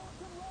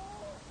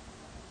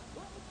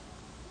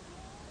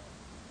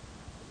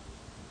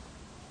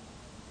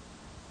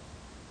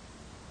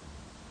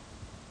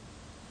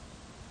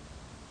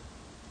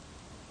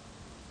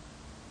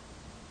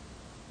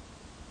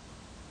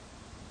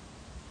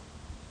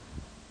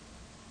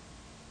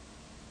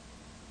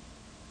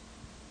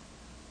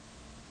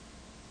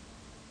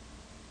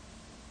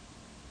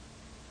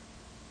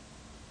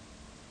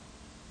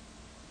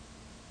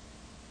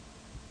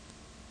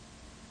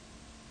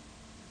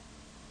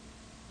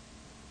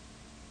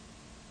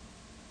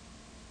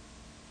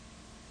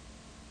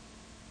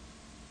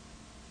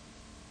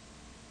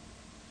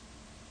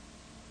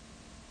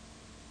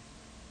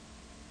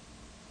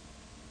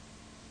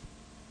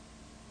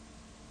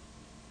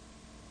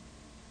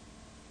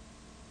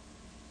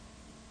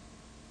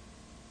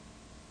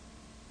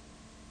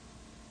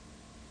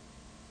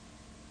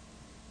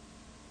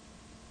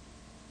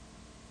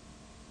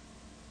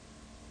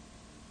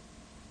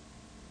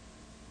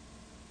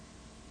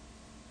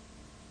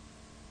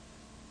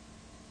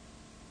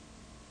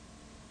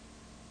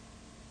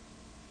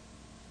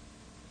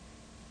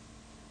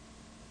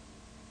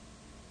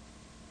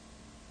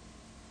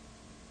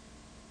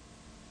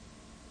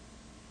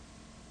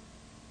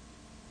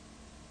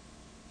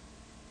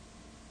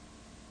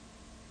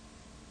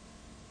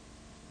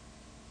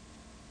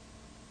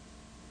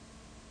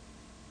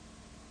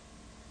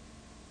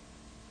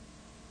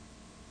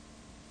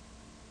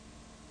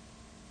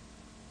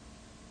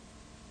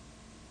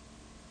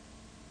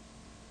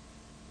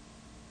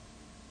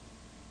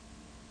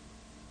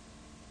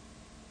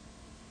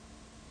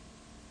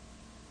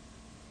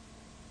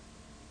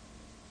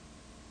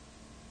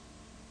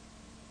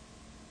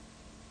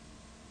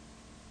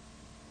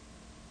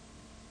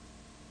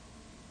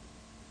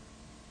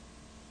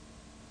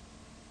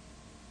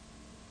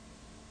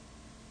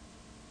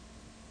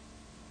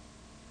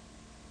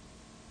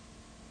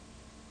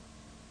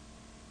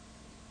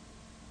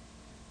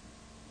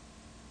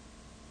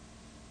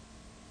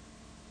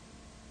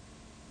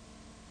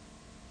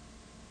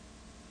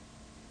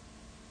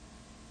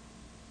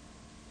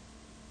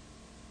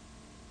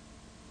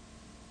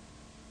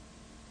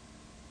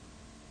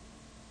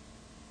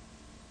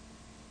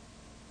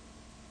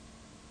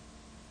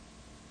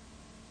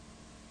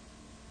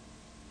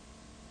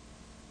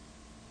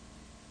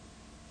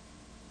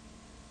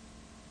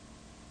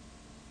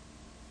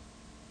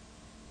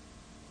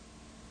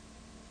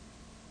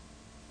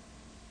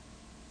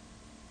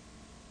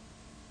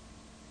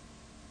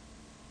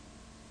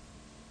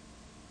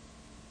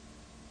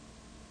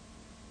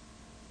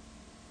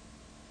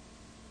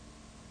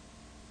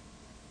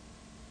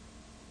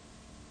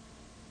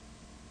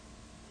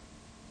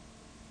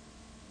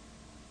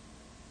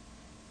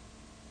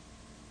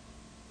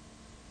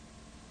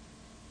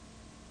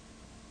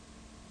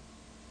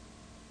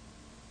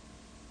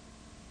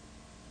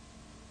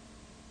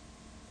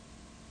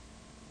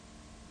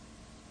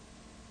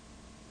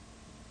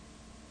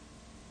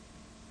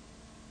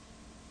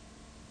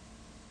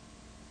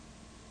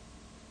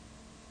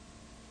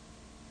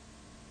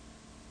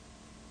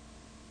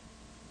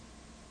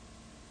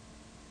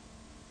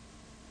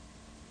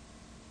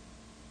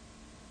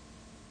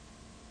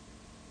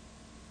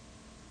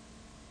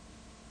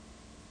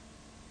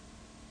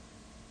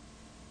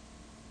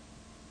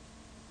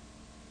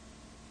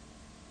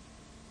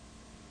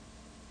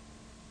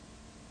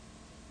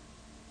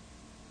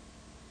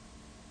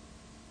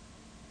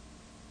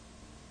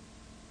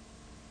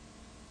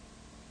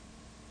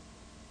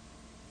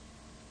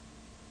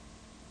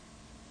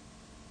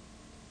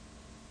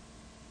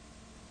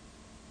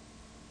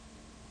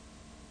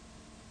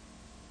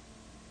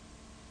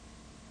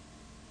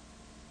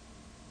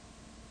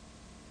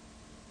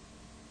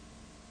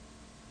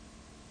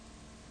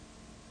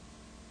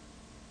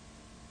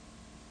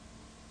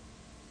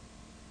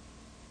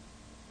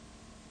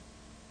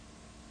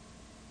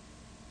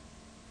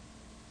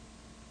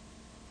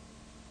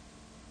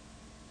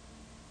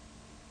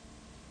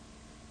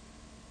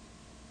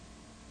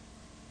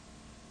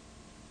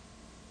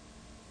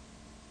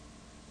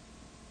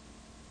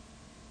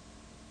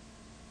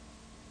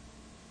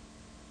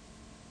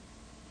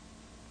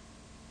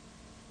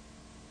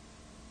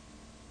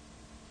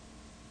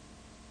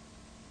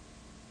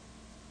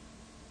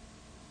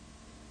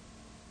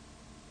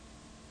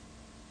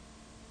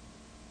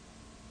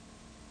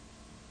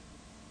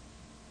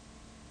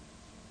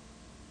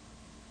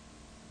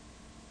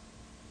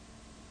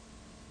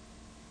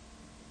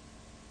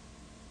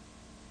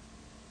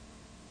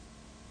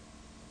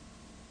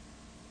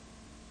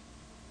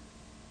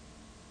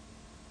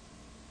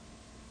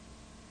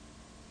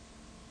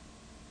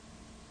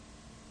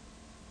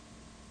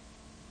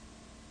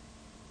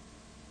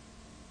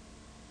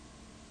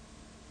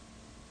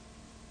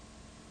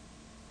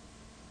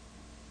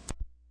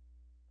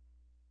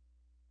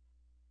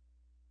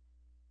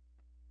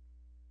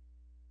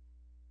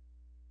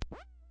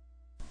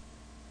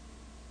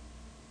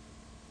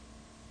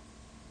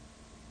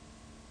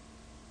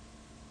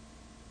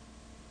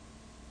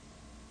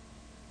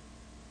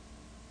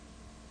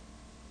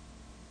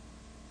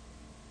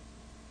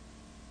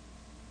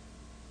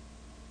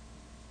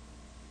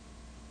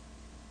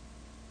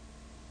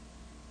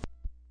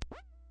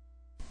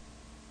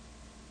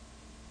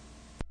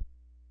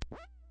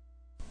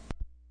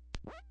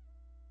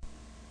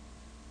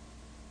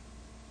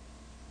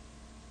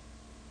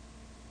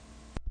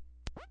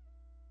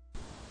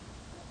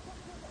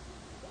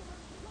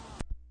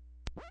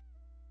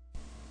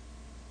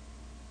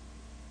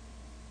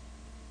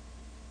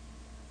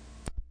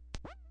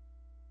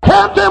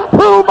can't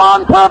improve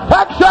on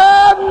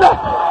perfection.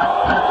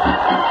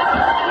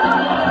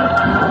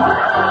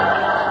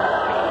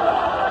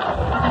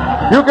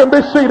 You can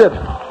be seated.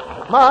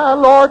 My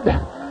Lord.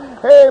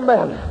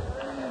 Amen.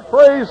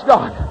 Praise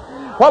God.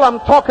 While I'm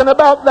talking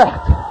about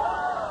that.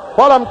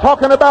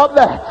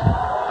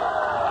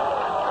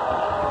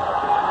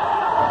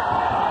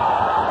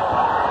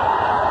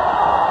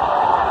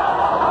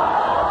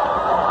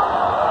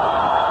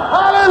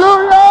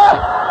 Hallelujah.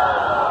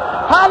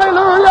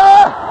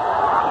 Hallelujah.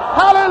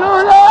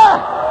 Hallelujah.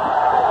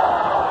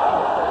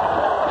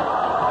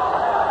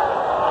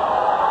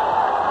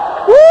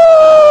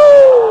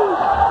 Woo!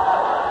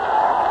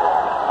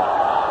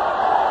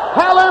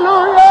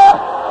 Hallelujah.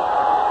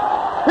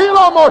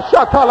 Hilamo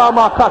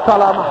shatalama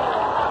katalama.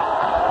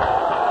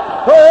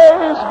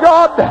 Praise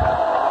God.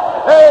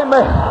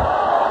 Amen.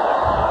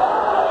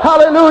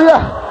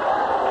 Hallelujah.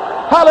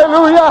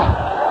 Hallelujah.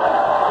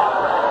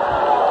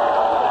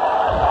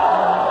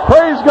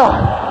 Praise God.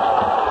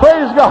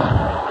 Praise God.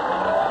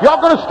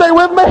 Y'all gonna stay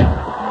with me?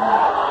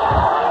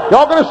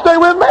 Y'all gonna stay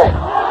with me?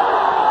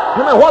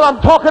 Amen. While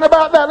I'm talking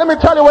about that, let me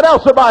tell you what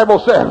else the Bible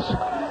says.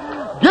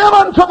 Give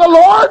unto the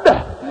Lord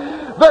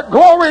the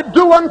glory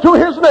due unto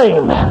his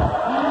name.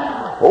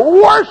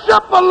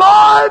 Worship the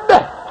Lord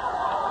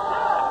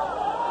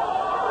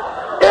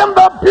in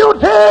the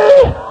beauty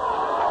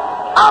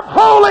of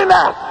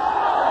holiness.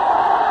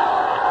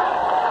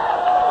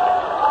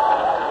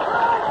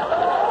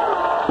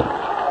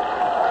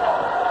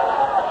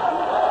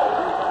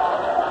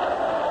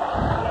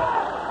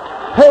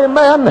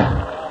 Amen.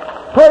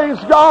 Praise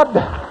God.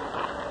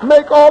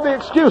 Make all the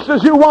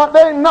excuses you want.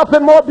 There ain't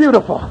nothing more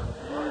beautiful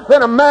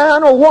than a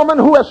man or woman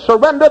who has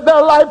surrendered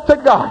their life to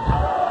God.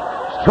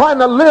 Trying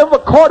to live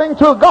according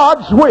to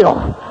God's will.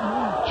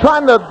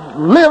 Trying to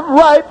live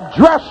right,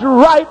 dress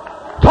right,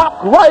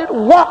 talk right,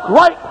 walk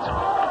right.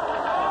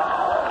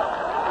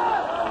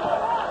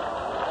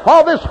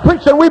 All this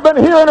preaching we've been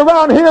hearing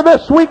around here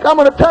this week, I'm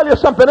going to tell you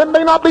something. It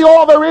may not be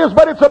all there is,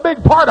 but it's a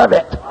big part of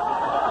it.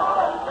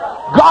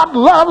 God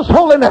loves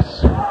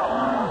holiness.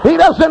 He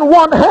doesn't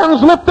want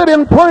hands lifted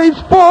in praise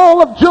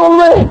full of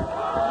jewelry.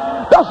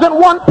 Doesn't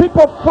want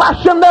people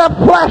flashing their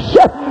flesh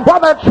while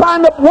they're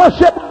trying to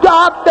worship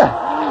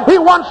God. He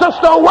wants us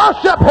to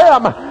worship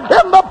him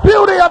in the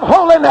beauty of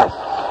holiness.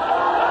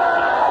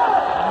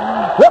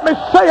 Let me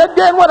say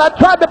again what I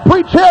tried to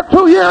preach here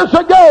 2 years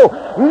ago.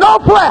 No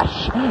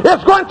flesh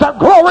is going to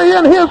glory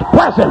in his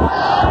presence.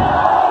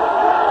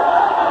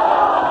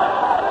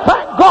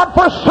 Thank God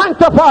for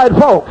sanctified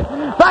folk.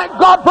 Thank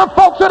God for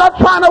folks that are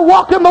trying to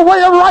walk in the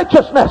way of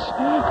righteousness.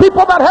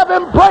 People that have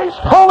embraced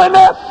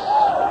holiness.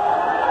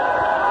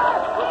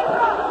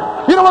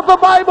 You know what the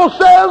Bible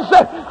says?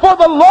 For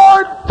the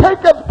Lord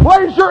taketh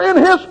pleasure in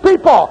his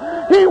people.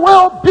 He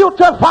will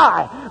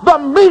beautify the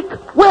meek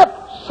with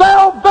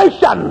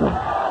salvation.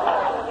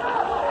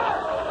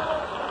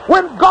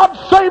 When God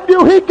saved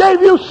you, he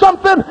gave you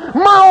something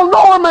Merle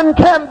Norman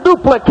can't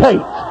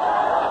duplicate.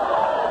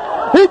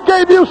 He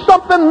gave you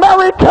something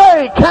Mary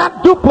Kay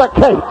can't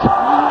duplicate.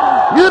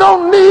 You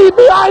don't need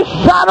the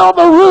eyeshadow,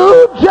 the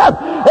rouge,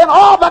 and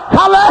all the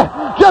color.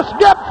 Just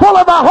get full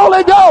of the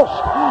Holy Ghost.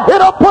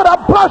 It'll put a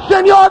blush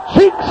in your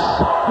cheeks.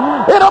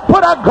 It'll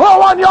put a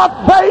glow on your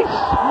face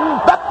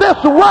that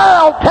this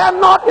world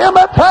cannot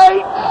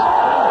imitate.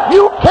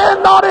 You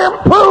cannot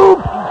improve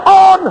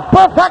on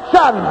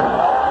perfection.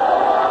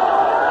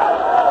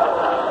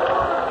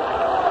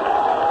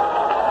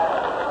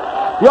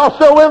 Y'all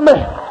still with me?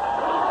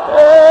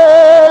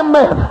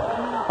 Amen.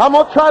 I'm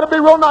going to try to be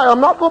real nice.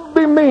 I'm not going to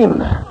be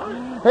mean.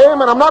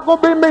 Amen. I'm not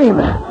going to be mean.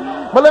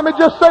 But let me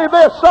just say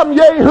this. Some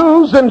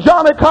yahoos and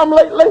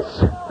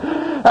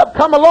Johnny-come-latelys have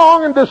come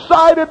along and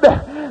decided,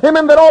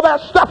 amen, that all that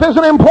stuff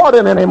isn't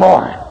important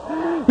anymore.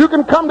 You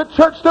can come to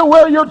church, still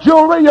wear your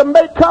jewelry, your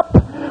makeup.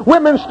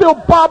 Women still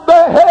bob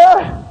their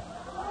hair.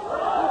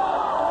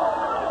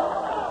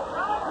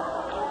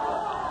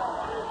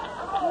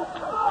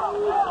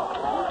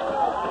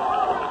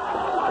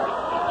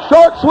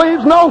 Short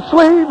sleeves, no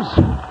sleeves.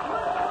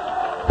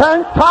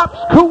 Tank tops,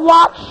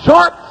 culottes,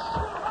 shorts.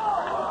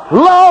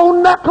 Low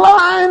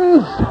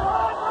necklines.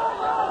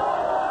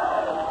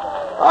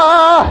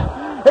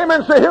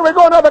 Amen. Say, here we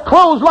go, another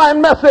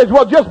clothesline message.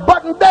 Well, just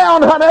button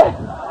down, honey.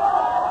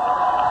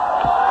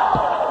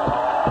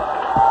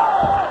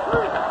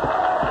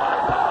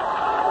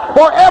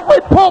 For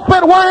every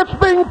pulpit where it's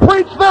being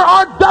preached, there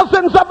are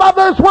dozens of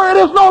others where it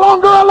is no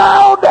longer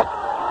allowed.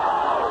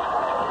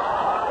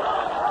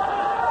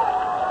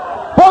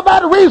 For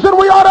that reason,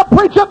 we ought to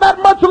preach it that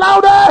much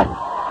louder,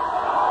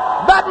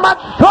 that much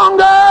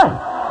stronger,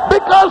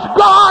 because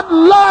God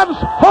loves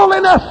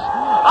holiness.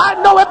 I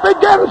know it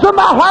begins in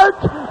the heart,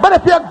 but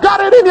if you got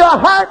it in your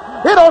heart,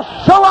 it'll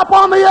show up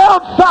on the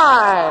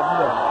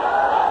outside.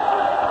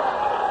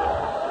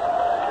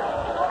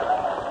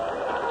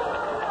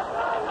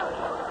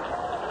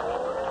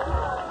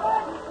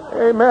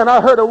 Amen. I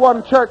heard of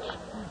one church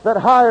that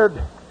hired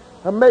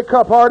a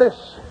makeup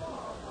artist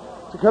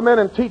to come in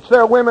and teach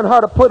their women how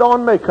to put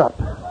on makeup.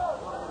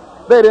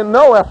 They didn't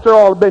know after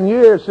all, it'd been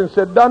years since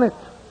they'd done it.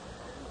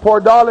 Poor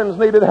darlings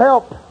needed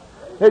help.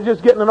 They're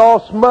just getting it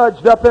all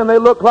smudged up, and they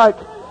look like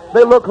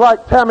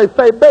Tammy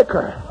Faye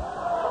Baker.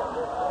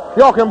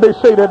 Y'all can be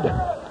seated.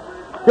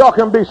 Y'all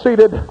can be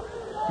seated.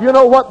 You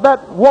know what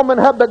that woman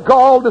had the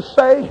gall to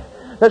say?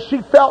 That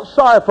she felt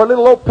sorry for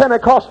little old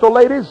Pentecostal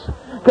ladies,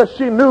 because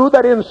she knew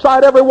that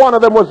inside every one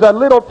of them was that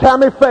little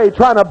Tammy Faye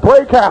trying to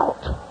break out.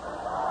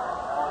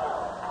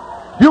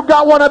 You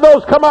got one of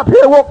those, come up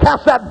here, we'll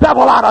cast that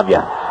devil out of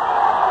you.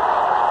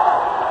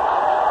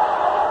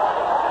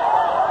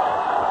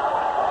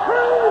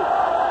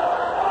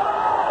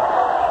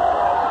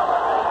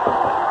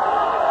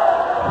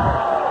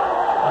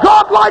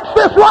 God likes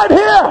this right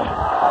here.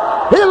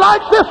 He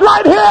likes this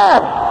right here.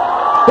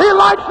 He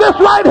likes this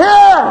right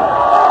here.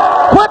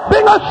 Quit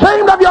being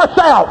ashamed of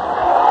yourself.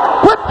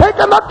 Quit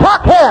taking the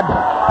cockhead.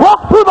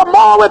 Walk through the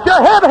mall with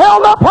your head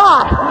held up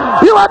high.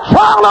 You're a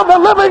child of the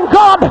living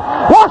God,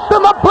 washed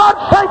in the blood,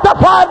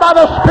 sanctified by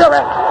the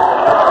Spirit.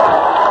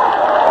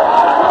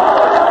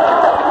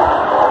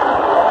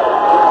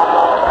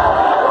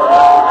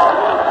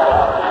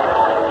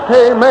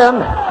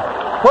 Amen.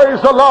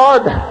 Praise the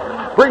Lord.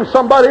 Bring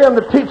somebody in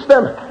to teach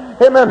them,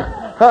 amen,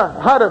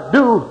 how to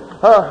do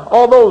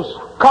all those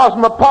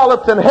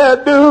cosmopolitan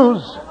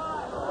hairdos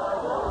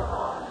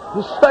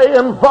to stay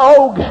in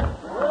vogue.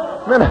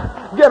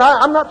 Again,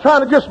 I'm not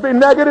trying to just be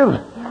negative,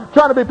 I'm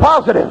trying to be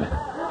positive.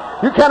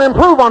 You can't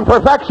improve on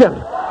perfection.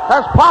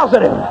 That's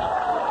positive.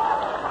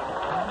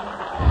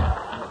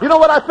 You know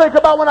what I think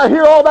about when I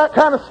hear all that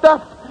kind of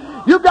stuff?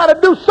 You've got to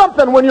do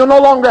something when you no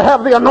longer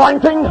have the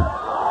anointing.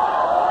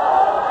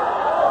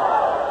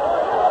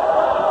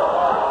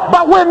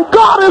 But when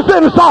God is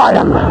in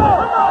Zion,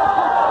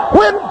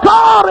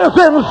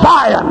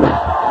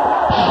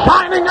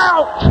 shining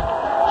out,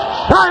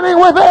 shining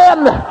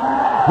within,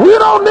 you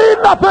don't need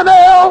nothing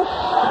else.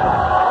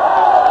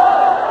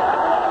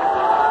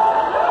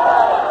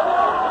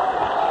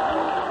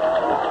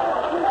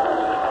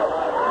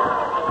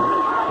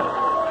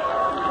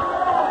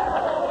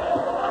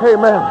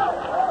 Amen.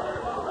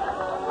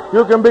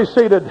 You can be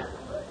seated.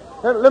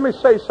 And let me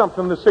say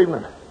something this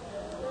evening.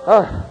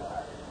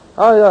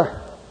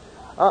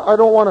 I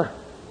don't want to...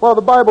 Well,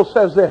 the Bible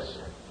says this.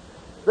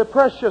 The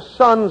precious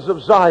sons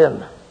of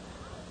Zion,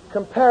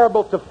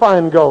 comparable to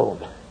fine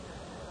gold,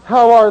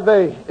 how are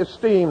they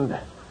esteemed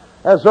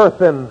as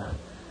earthen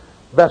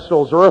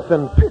vessels or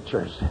earthen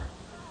pitchers?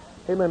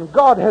 Amen.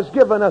 God has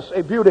given us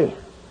a beauty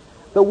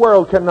the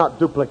world cannot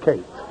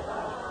duplicate.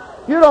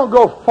 You don't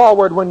go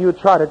forward when you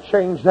try to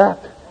change that.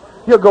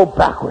 You go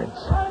backwards.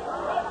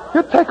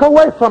 You take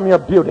away from your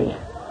beauty.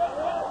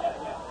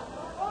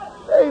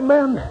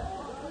 Amen.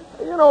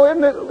 You know,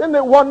 isn't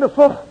it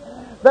wonderful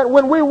that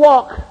when we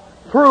walk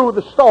through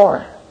the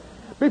store,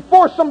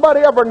 before somebody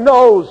ever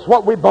knows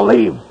what we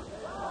believe,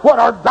 what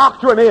our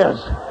doctrine is,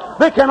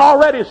 they can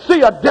already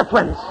see a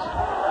difference.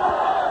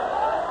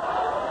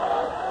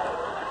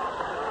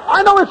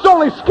 I know it's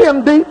only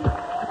skin deep,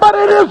 but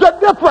it is a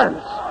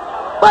difference.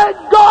 Thank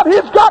God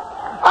He's got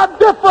a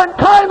different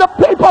kind of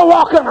people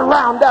walking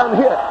around down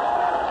here.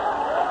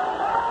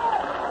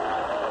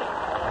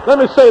 Let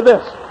me say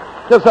this,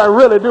 because I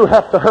really do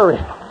have to hurry.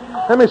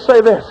 Let me say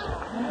this.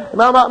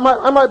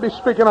 I might be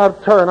speaking out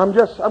of turn. I'm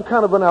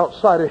kind of an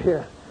outsider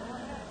here.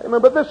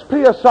 Amen. But this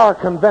PSR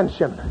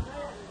convention,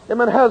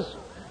 amen,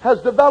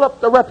 has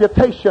developed a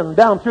reputation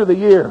down through the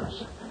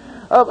years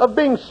of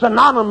being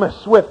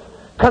synonymous with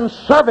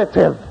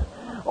conservative,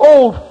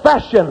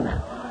 old-fashioned,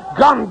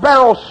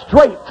 gun-barrel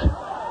straight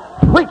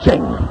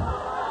preaching. In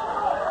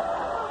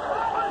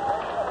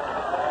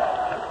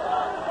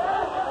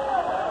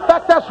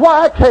fact, that's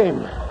why I came.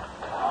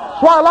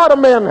 That's why a lot of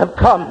men have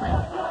come.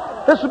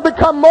 This has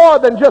become more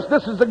than just,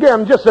 this is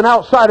again just an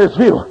outsider's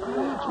view.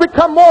 It's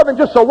become more than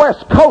just a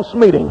West Coast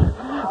meeting.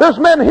 There's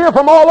men here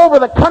from all over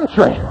the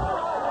country.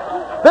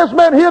 There's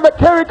men here that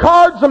carry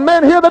cards and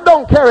men here that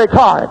don't carry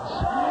cards.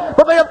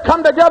 But they have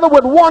come together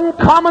with one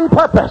common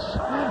purpose,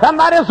 and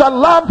that is a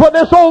love for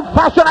this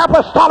old-fashioned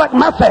apostolic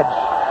message.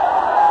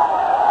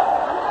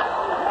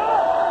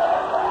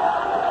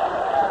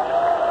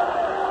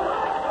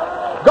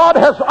 God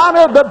has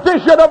honored the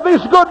vision of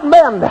these good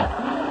men.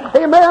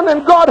 Amen.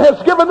 And God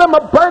has given them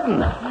a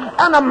burden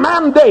and a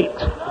mandate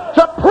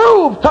to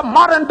prove to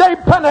modern-day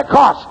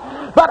Pentecost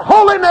that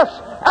holiness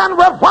and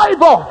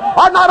revival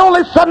are not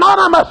only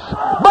synonymous,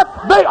 but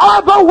they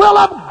are the will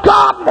of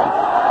God.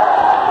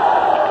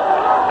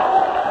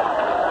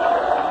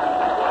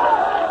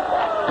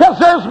 Because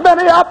there's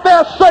many out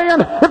there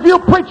saying, if you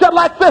preach it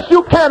like this,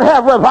 you can't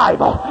have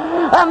revival.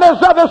 And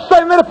there's others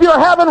saying that if you're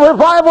having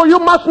revival, you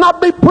must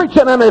not be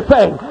preaching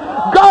anything.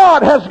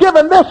 God has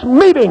given this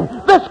meeting,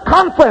 this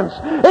conference,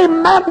 a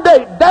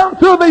mandate down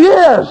through the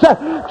years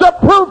to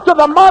prove to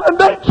the modern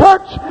day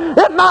church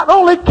it not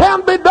only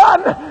can be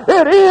done,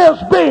 it is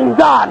being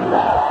done.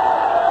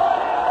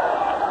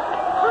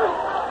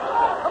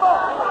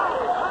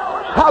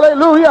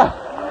 Hallelujah.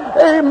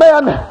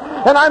 Amen.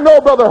 And I know,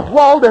 Brother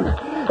Walden,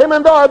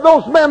 amen, there are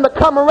those men that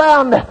come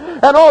around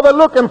and all they're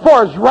looking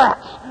for is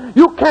rats.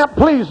 You can't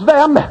please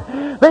them.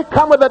 They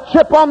come with a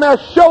chip on their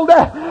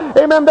shoulder.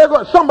 Amen.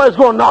 Somebody's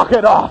going to knock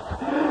it off.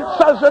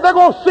 So they're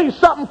going to see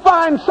something,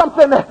 find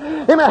something.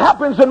 Amen.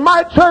 Happens in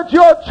my church,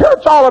 your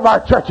church, all of our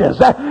churches.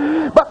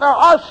 But there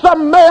are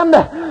some men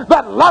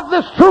that love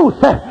this truth.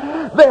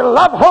 They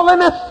love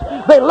holiness.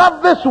 They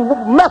love this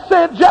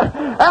message.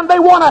 And they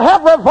want to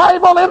have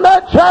revival in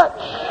their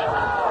church.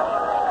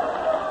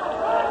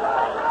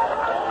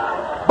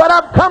 But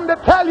I've come to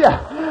tell you,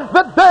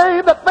 the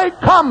day that they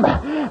come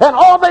and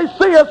all they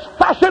see is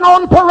fashion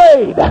on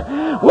parade,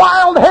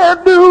 wild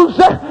hairdos,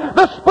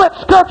 the split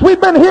skirts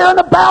we've been hearing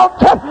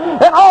about,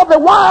 and all the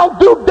wild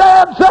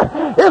doodads,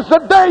 is the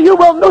day you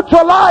will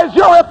neutralize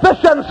your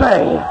efficiency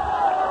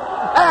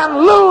and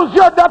lose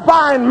your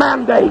divine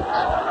mandate.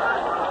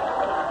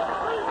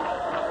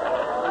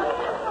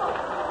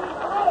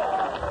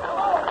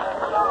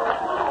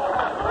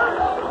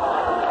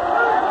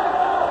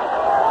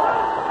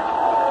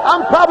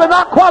 I'm probably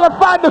not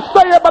qualified to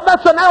say it, but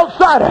that's an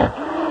outsider.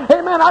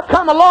 Amen. I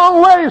come a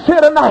long ways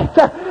here tonight.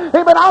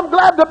 Amen. I'm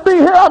glad to be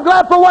here. I'm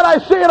glad for what I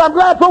see and I'm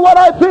glad for what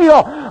I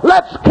feel.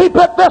 Let's keep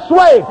it this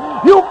way.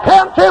 You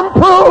can't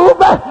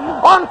improve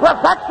on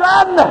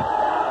perfection.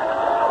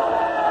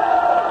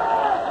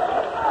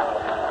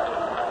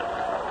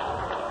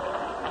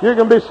 You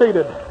can be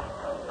seated.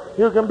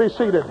 You can be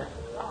seated.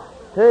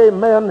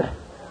 Amen.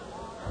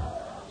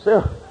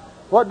 So,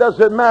 what does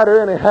it matter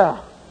anyhow?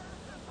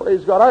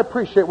 Praise God. I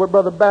appreciate what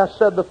Brother Bass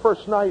said the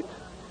first night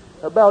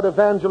about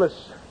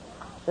evangelists.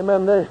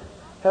 Amen. They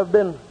have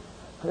been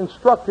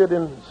instructed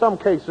in some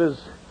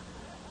cases.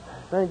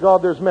 Thank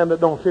God there's men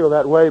that don't feel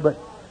that way, but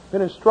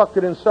been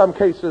instructed in some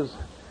cases,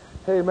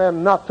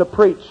 amen, not to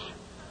preach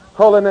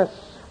holiness,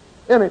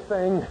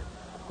 anything.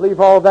 Leave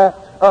all that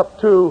up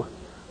to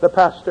the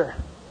pastor.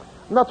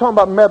 I'm not talking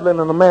about meddling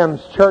in the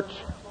man's church.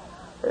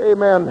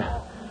 Amen.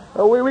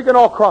 We can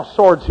all cross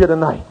swords here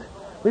tonight.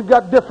 We've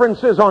got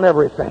differences on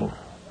everything.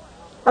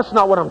 That's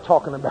not what I'm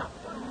talking about.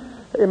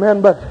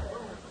 Amen.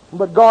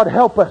 But God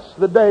help us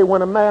the day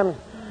when a man,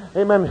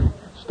 amen,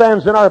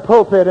 stands in our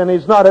pulpit and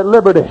he's not at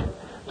liberty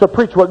to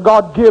preach what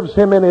God gives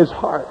him in his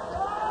heart.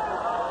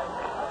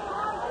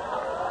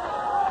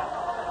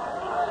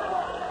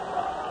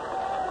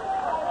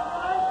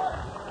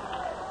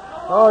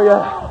 Oh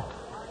yeah.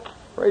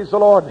 Praise the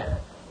Lord. I'm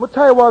going to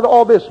tell you why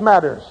all this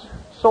matters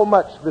so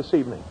much this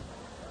evening.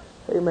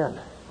 Amen.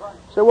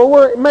 So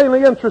we're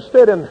mainly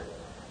interested in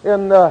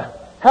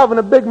having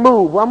a big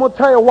move. I'm going to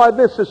tell you why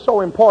this is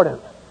so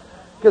important.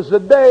 Because the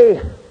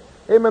day,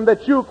 amen,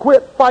 that you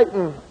quit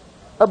fighting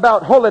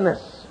about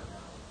holiness,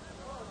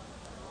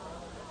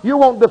 you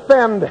won't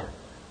defend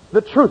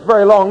the truth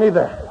very long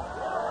either.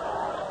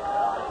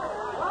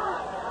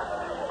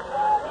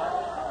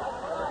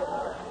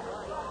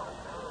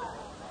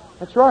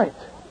 That's right.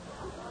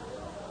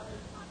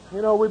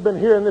 You know, we've been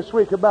hearing this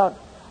week about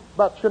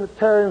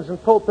Trinitarians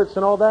and pulpits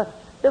and all that.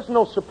 It's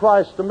no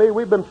surprise to me.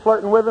 We've been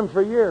flirting with them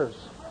for years.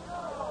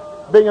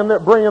 Bringing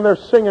their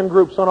singing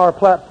groups on our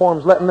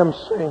platforms, letting them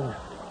sing.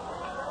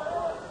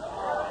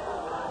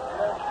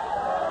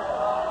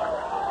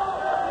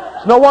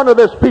 It's no wonder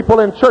there's people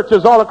in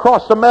churches all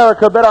across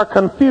America that are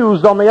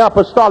confused on the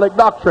apostolic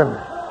doctrine.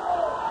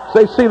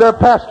 They see their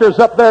pastors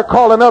up there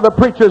calling other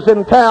preachers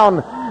in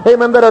town,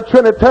 amen, that are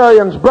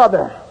Trinitarians,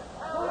 brother.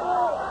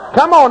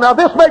 Come on now,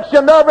 this makes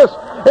you nervous.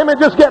 Amen,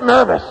 just get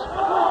nervous.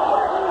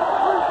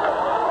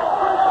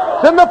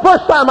 It's the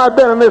first time I've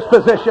been in this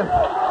position.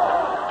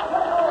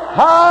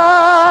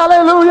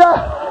 Hallelujah.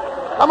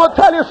 I'm going to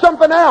tell you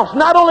something else.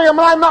 Not only am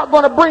I not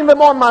going to bring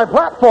them on my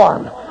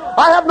platform,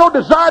 I have no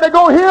desire to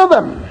go hear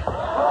them.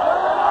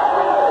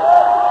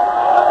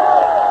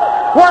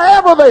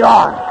 Wherever they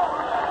are.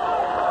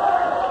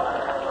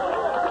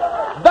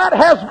 That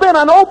has been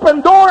an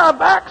open door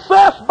of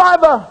access by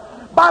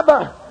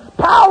the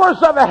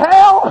powers of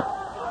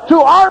hell to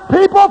our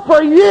people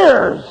for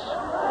years.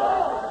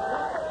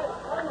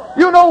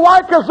 You know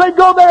why? Because they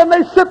go there and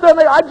they sit there and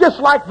I just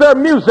like their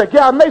music.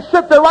 Yeah, and they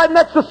sit there right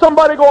next to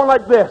somebody going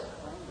like this.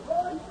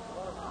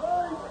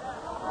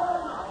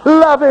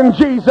 Loving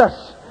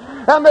Jesus.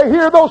 And they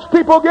hear those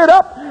people get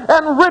up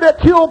and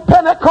ridicule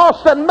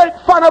Pentecost and make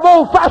fun of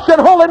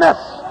old-fashioned holiness.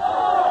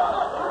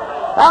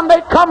 And they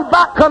come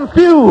back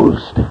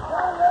confused.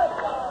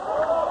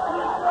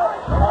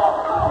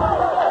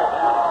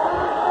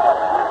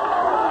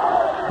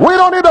 We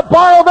don't need to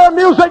borrow their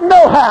music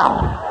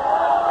no-how.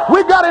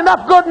 We got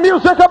enough good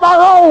music of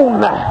our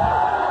own.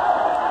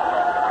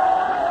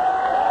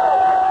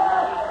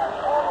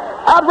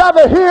 I'd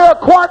rather hear a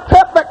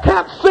quartet that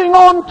can't sing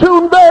on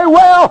tune very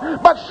well,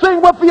 but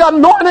sing with the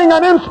anointing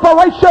and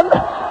inspiration.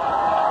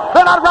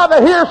 Then I'd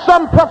rather hear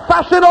some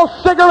professional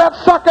cigarette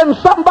sucking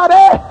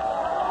somebody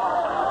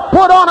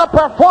put on a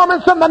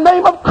performance in the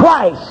name of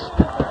Christ.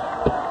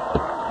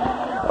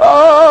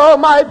 Oh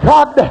my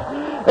God.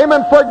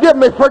 Amen. Forgive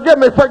me.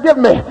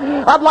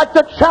 I'd like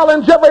to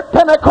challenge every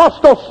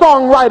Pentecostal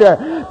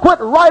songwriter. Quit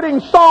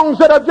writing songs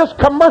that are just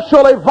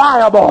commercially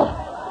viable.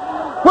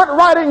 Quit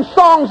writing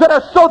songs that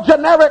are so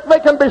generic they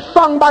can be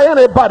sung by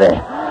anybody.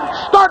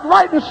 start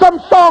writing some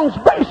songs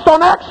based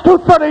on Acts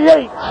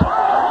 2:38.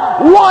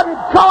 One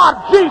God,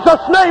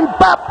 Jesus' name,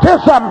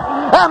 baptism,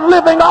 and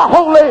living a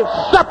holy,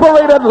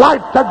 separated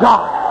life to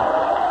God.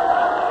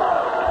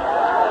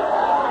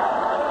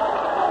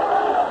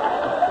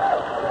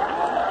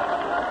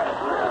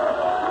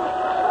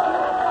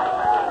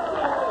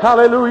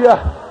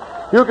 Hallelujah.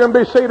 You can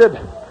be seated.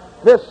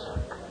 This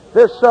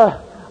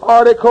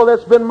article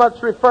that's been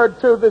much referred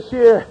to this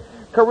year,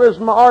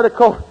 Charisma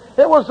article,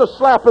 it was a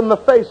slap in the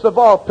face of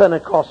all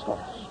Pentecostals.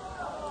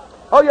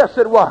 Oh, yes,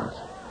 it was.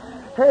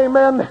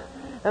 Amen.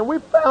 And we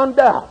found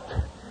out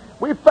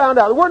we're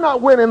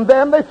not winning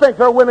them. They think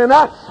they're winning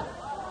us.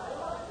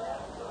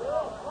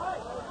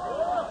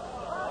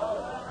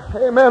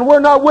 Amen. We're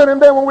not winning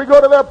them when we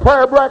go to their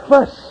prayer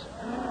breakfast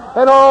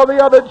and all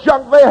the other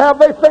junk they have.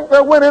 They think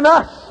they're winning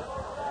us.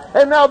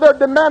 And now they're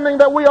demanding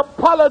that we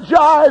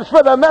apologize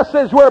for the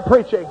message we're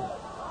preaching.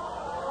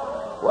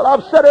 Well,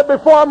 I've said it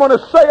before. I'm going to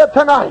say it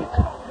tonight.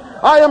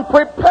 I am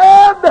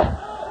prepared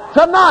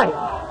tonight.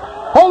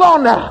 Hold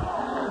on now.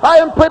 I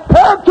am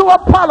prepared to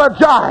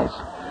apologize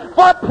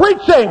for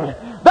preaching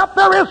that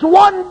there is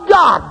one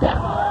God.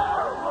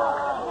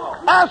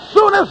 As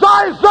soon as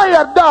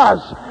Isaiah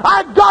does,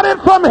 I got it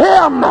from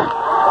him.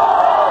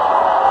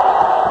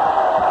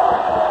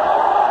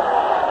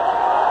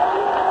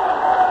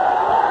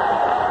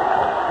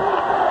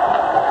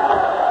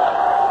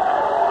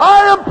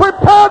 I am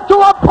prepared to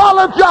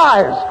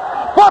apologize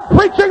for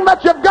preaching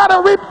that you've got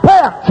to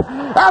repent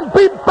and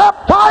be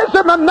baptized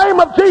in the name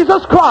of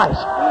Jesus Christ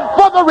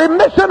for the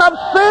remission of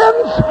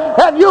sins,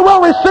 and you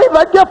will receive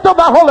the gift of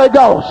the Holy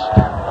Ghost.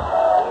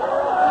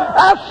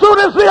 As soon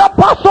as the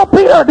Apostle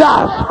Peter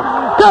does,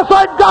 because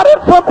I got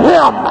it from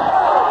him.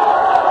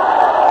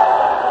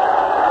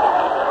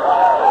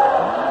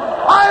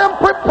 I am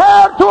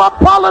prepared to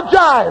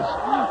apologize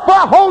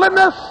for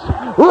holiness,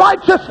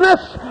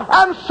 righteousness,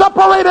 and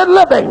separated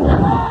living.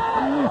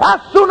 As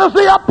soon as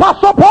the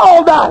Apostle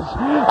Paul does,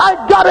 I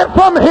got it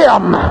from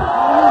him.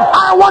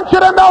 I want you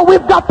to know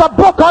we've got the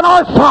book on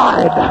our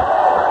side.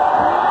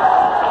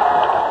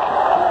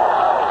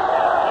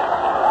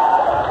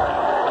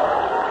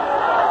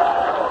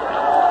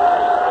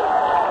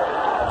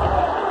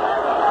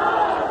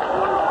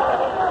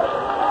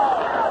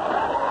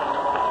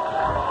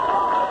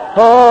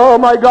 Oh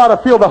my God, I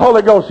feel the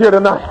Holy Ghost here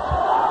tonight.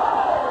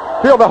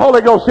 Feel the Holy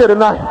Ghost here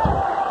tonight.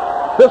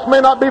 This may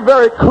not be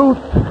very couth.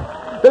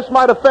 This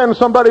might offend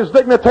somebody's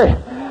dignity.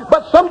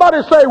 But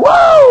somebody say,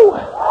 whoa!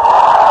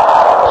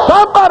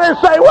 Somebody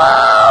say,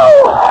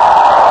 whoa!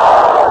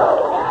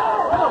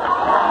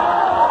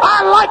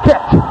 I like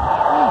it.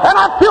 And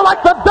I feel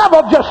like the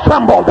devil just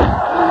trembled.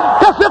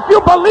 Because if you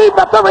believe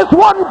that there is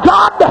one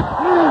God,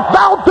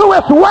 thou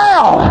doest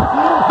well.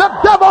 The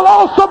devil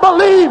also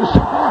believes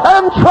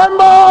and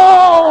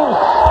trembles.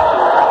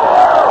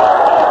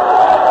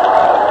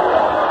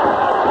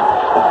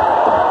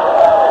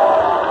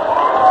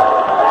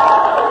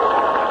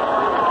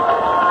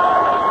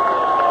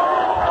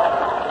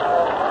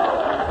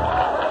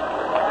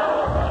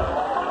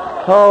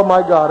 Oh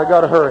my God, I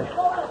gotta hurry.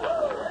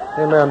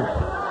 Amen.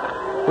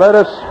 Let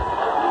us.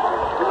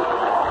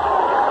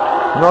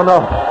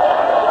 No.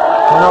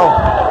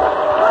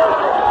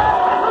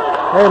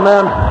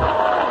 Amen.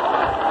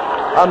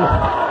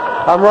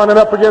 I'm running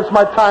up against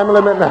my time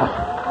limit now.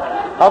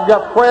 I've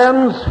got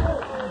friends.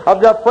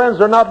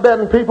 They're not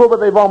betting people, but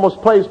they've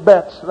almost placed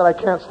bets that I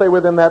can't stay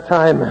within that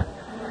time.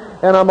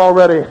 And I'm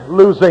already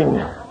losing.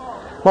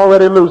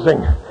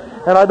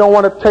 And I don't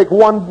want to take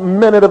 1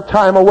 minute of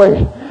time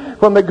away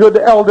from the good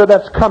elder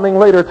that's coming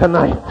later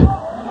tonight.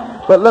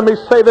 But let me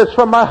say this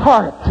from my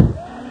heart.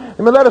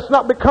 Let us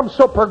not become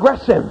so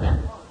progressive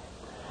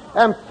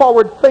and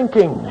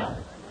forward-thinking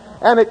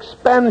and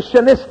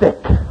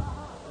expansionistic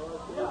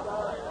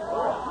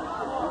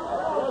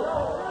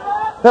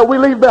that we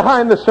leave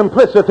behind the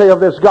simplicity of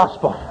this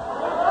gospel.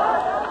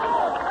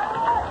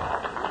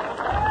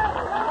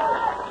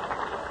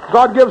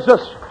 God gives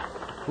us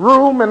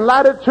room and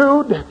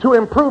latitude to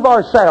improve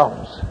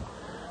ourselves,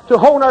 to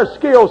hone our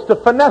skills, to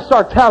finesse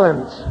our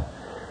talents,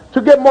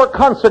 to get more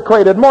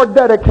consecrated, more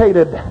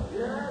dedicated,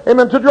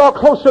 amen, to draw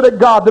closer to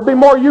God, to be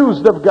more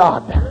used of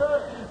God.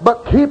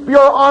 But keep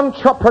your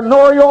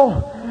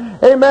entrepreneurial,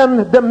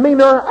 amen,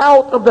 demeanor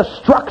out of the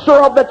structure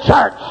of the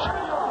church.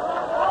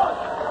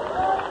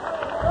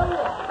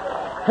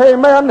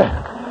 Amen.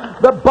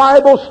 The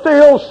Bible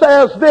still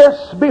says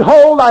this,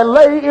 behold, I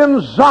lay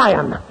in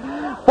Zion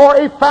for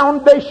a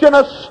foundation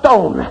of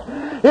stone.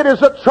 It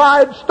is a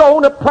tried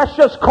stone, a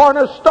precious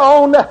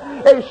cornerstone,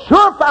 a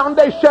sure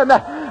foundation,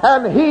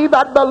 and he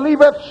that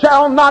believeth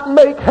shall not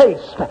make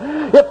haste.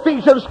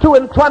 Ephesians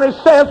 2:20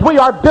 says we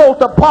are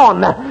built upon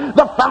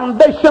the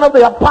foundation of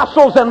the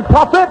apostles and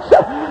prophets,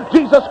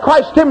 Jesus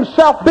Christ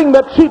himself being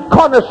the chief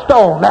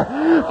cornerstone.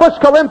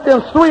 1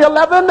 Corinthians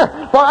 3:11,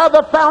 for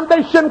other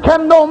foundation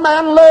can no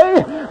man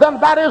lay than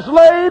that is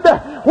laid,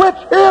 which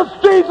is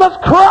Jesus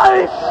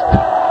Christ.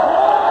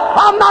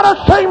 I'm not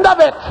ashamed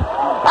of it.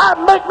 I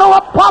make no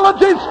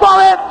apologies for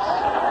it.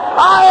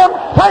 I am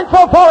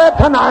thankful for it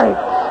tonight.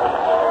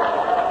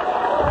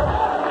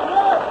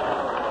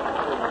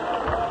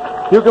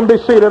 You can be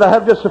seated. I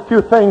have just a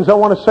few things I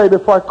want to say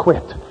before I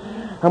quit.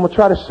 I'm going to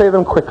try to say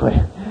them quickly.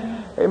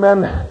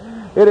 Amen.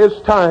 It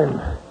is time.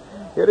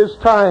 It is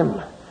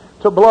time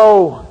to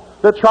blow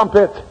the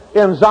trumpet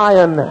in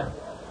Zion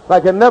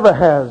like it never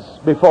has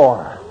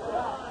before.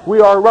 We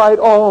are right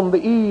on the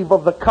eve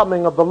of the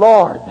coming of the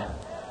Lord.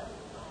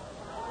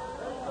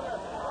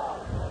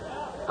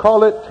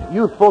 Call it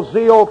youthful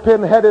zeal,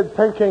 pin-headed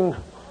thinking.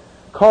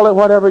 Call it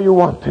whatever you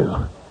want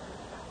to.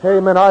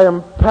 Amen. I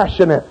am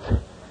passionate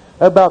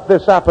about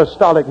this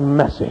apostolic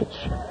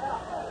message.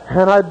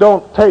 And I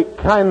don't take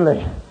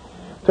kindly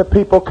to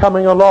people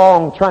coming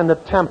along trying to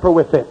tamper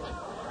with it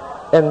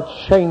and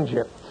change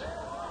it.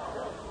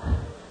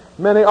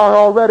 Many are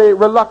already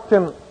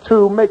reluctant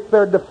to make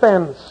their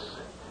defense.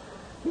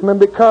 Amen.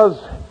 Because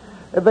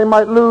they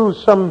might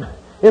lose some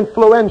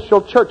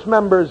influential church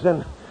members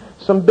and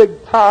some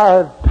big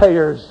tithe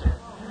payers.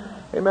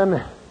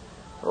 Amen.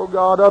 Oh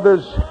God,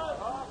 others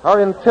are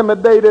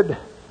intimidated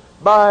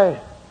by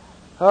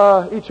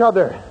each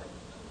other,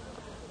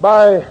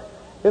 by,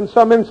 in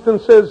some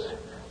instances,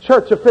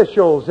 church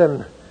officials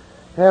and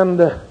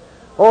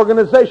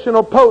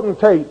organizational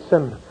potentates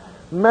and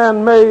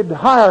man-made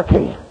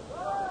hierarchy.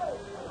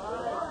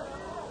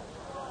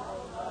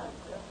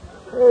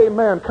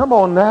 Amen. Come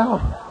on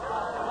now.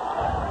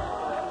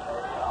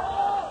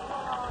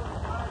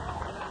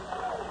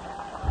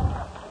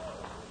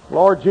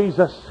 Lord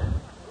Jesus,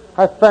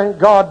 I thank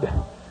God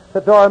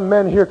that there are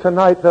men here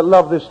tonight that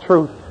love this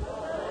truth.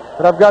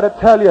 But I've got to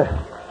tell you,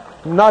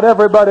 not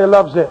everybody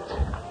loves it.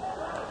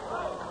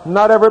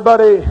 Not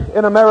everybody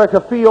in America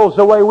feels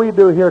the way we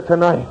do here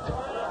tonight.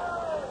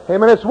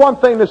 Amen. It's one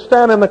thing to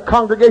stand in a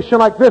congregation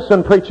like this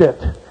and preach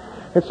it.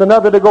 It's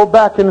another to go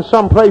back in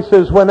some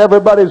places when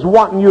everybody's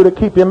wanting you to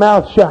keep your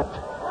mouth shut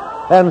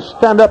and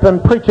stand up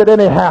and preach it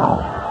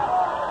anyhow.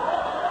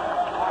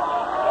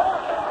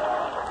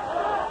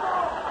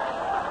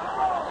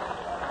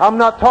 I'm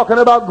not talking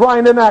about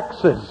grinding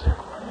axes.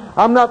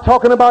 I'm not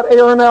talking about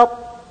airing out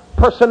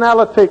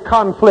personality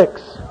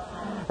conflicts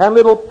and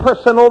little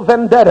personal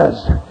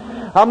vendettas.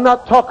 I'm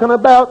not talking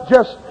about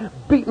just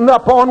beating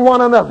up on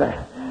one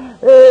another.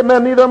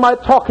 Amen. Neither am I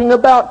talking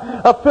about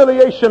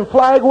affiliation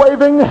flag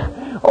waving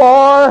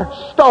or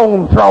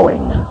stone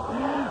throwing.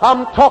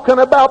 I'm talking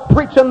about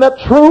preaching the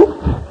truth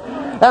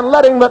and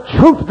letting the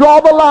truth draw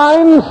the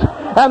lines,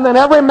 and then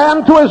every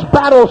man to his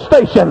battle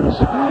stations,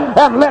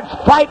 and let's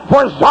fight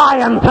for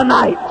Zion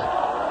tonight.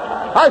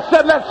 I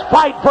said let's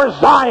fight for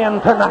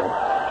Zion tonight.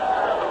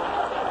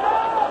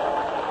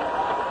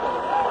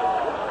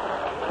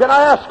 Can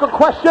I ask a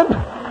question?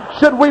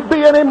 Should we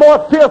be any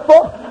more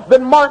fearful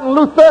than Martin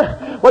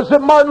Luther? Was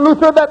it Martin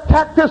Luther that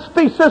tacked his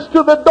thesis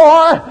to the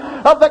door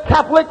of the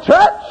Catholic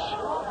Church?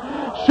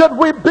 Should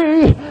we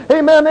be,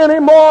 amen, any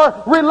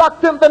more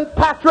reluctant than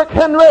Patrick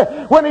Henry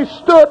when he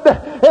stood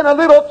in a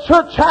little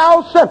church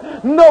house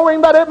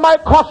knowing that it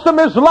might cost him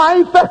his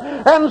life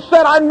and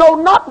said, I know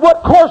not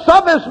what course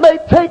others may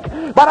take,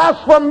 but as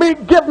for me,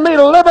 give me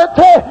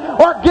liberty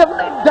or give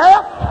me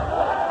death?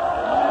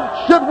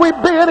 Should we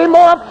be any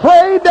more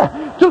afraid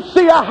to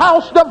see a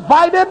house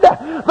divided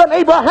than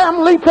Abraham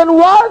Lincoln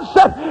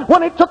was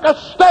when he took a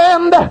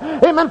stand,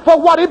 amen, for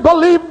what he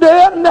believed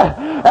in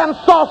and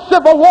saw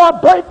civil war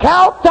break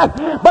out,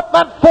 but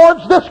that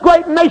forged this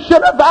great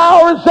nation of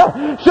ours?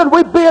 Should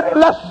we be any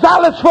less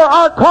zealous for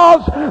our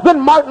cause than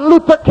Martin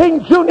Luther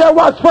King Jr.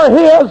 was for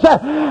his?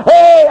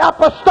 Hey,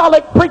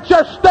 apostolic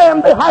preachers,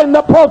 stand behind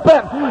the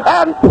pulpit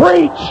and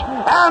preach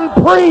and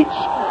preach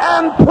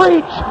and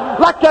preach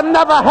like you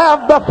never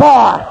have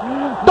before.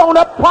 Don't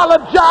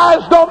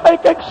apologize. Don't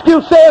make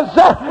excuses.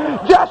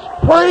 Just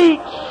preach.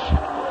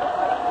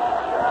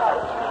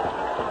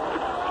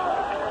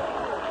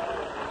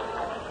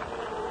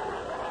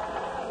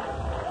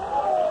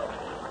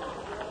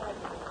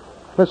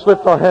 Let's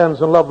lift our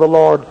hands and love the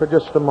Lord for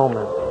just a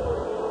moment.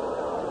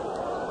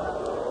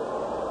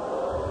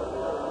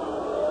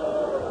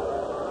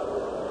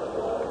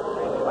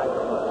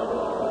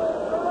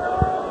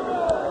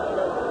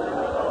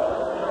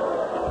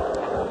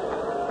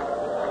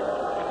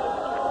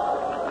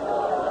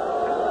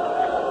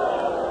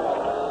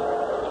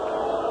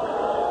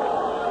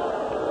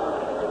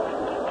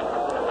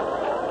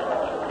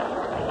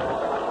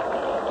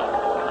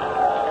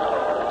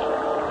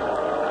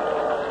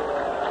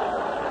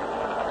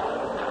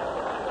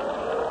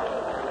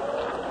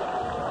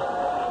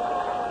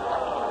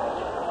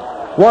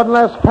 One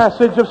last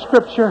passage of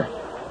Scripture,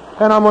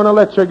 and I'm going to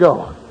let you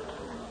go.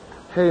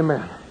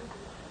 Amen.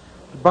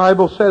 The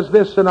Bible says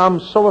this, and I'm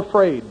so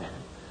afraid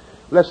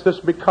lest this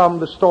become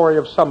the story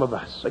of some of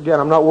us. Again,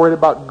 I'm not worried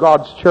about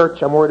God's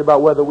church. I'm worried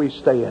about whether we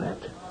stay in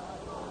it.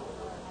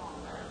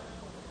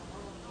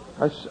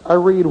 I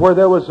read where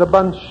there was a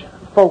bunch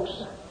of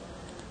folks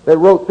that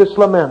wrote this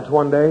lament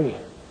one day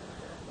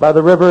by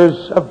the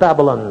rivers of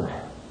Babylon.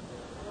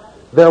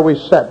 There we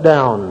sat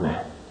down.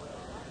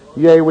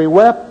 Yea, we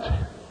wept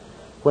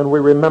when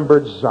we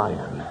remembered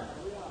Zion.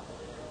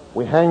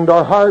 We hanged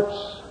our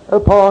harps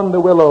upon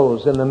the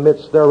willows in the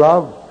midst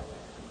thereof,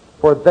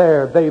 for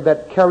there they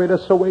that carried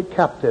us away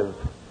captive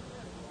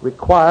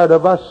required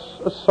of us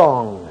a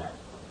song,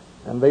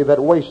 and they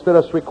that wasted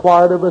us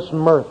required of us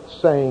mirth,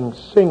 saying,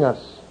 Sing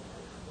us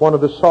one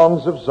of the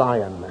songs of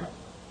Zion.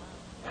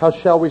 How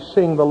shall we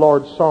sing the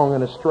Lord's song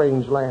in a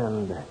strange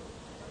land?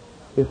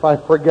 If I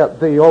forget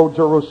thee, O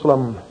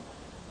Jerusalem,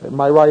 let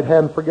my right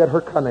hand forget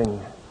her cunning.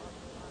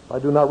 If I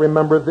do not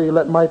remember thee,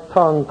 let my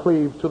tongue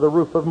cleave to the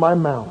roof of my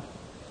mouth.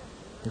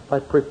 If I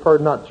prefer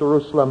not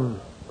Jerusalem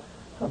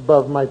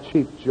above my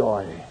chief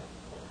joy.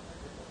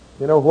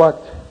 You know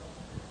what?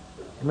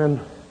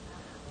 Amen.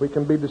 We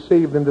can be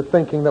deceived into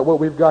thinking that what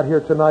we've got here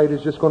tonight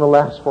is just going to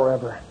last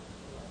forever.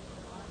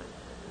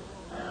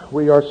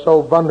 We are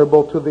so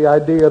vulnerable to the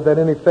idea that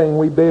anything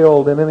we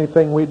build and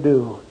anything we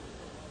do,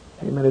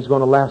 amen, is going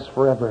to last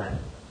forever.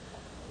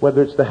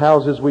 Whether it's the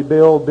houses we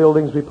build,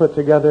 buildings we put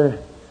together,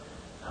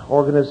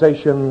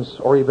 organizations,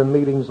 or even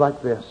meetings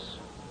like this.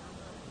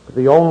 But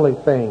the only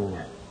thing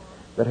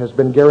that has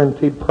been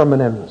guaranteed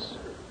permanence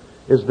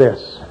is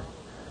this.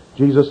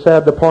 Jesus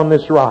said, upon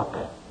this rock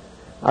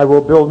I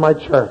will build my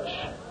church,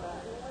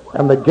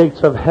 and the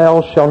gates of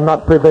hell shall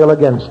not prevail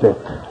against it.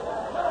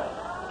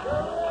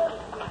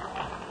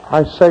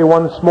 I say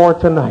once more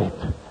tonight,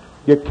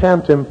 you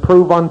can't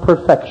improve on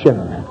perfection.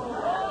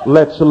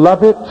 Let's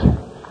love it,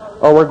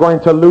 or we're going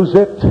to lose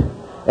it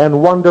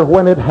and wonder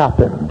when it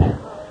happened.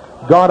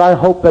 God, I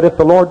hope that if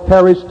the Lord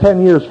tarries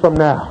 10 years from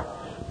now,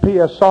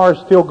 PSR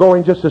is still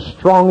going just as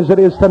strong as it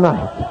is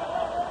tonight.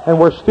 And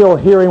we're still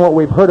hearing what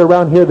we've heard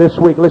around here this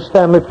week. Let's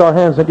stand, lift our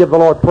hands, and give the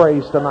Lord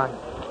praise tonight.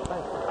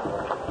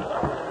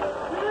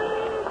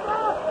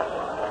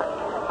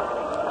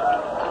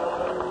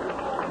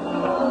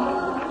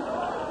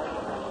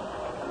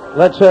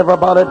 Let's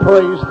everybody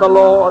praise the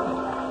Lord.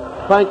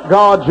 Thank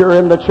God you're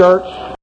in the church.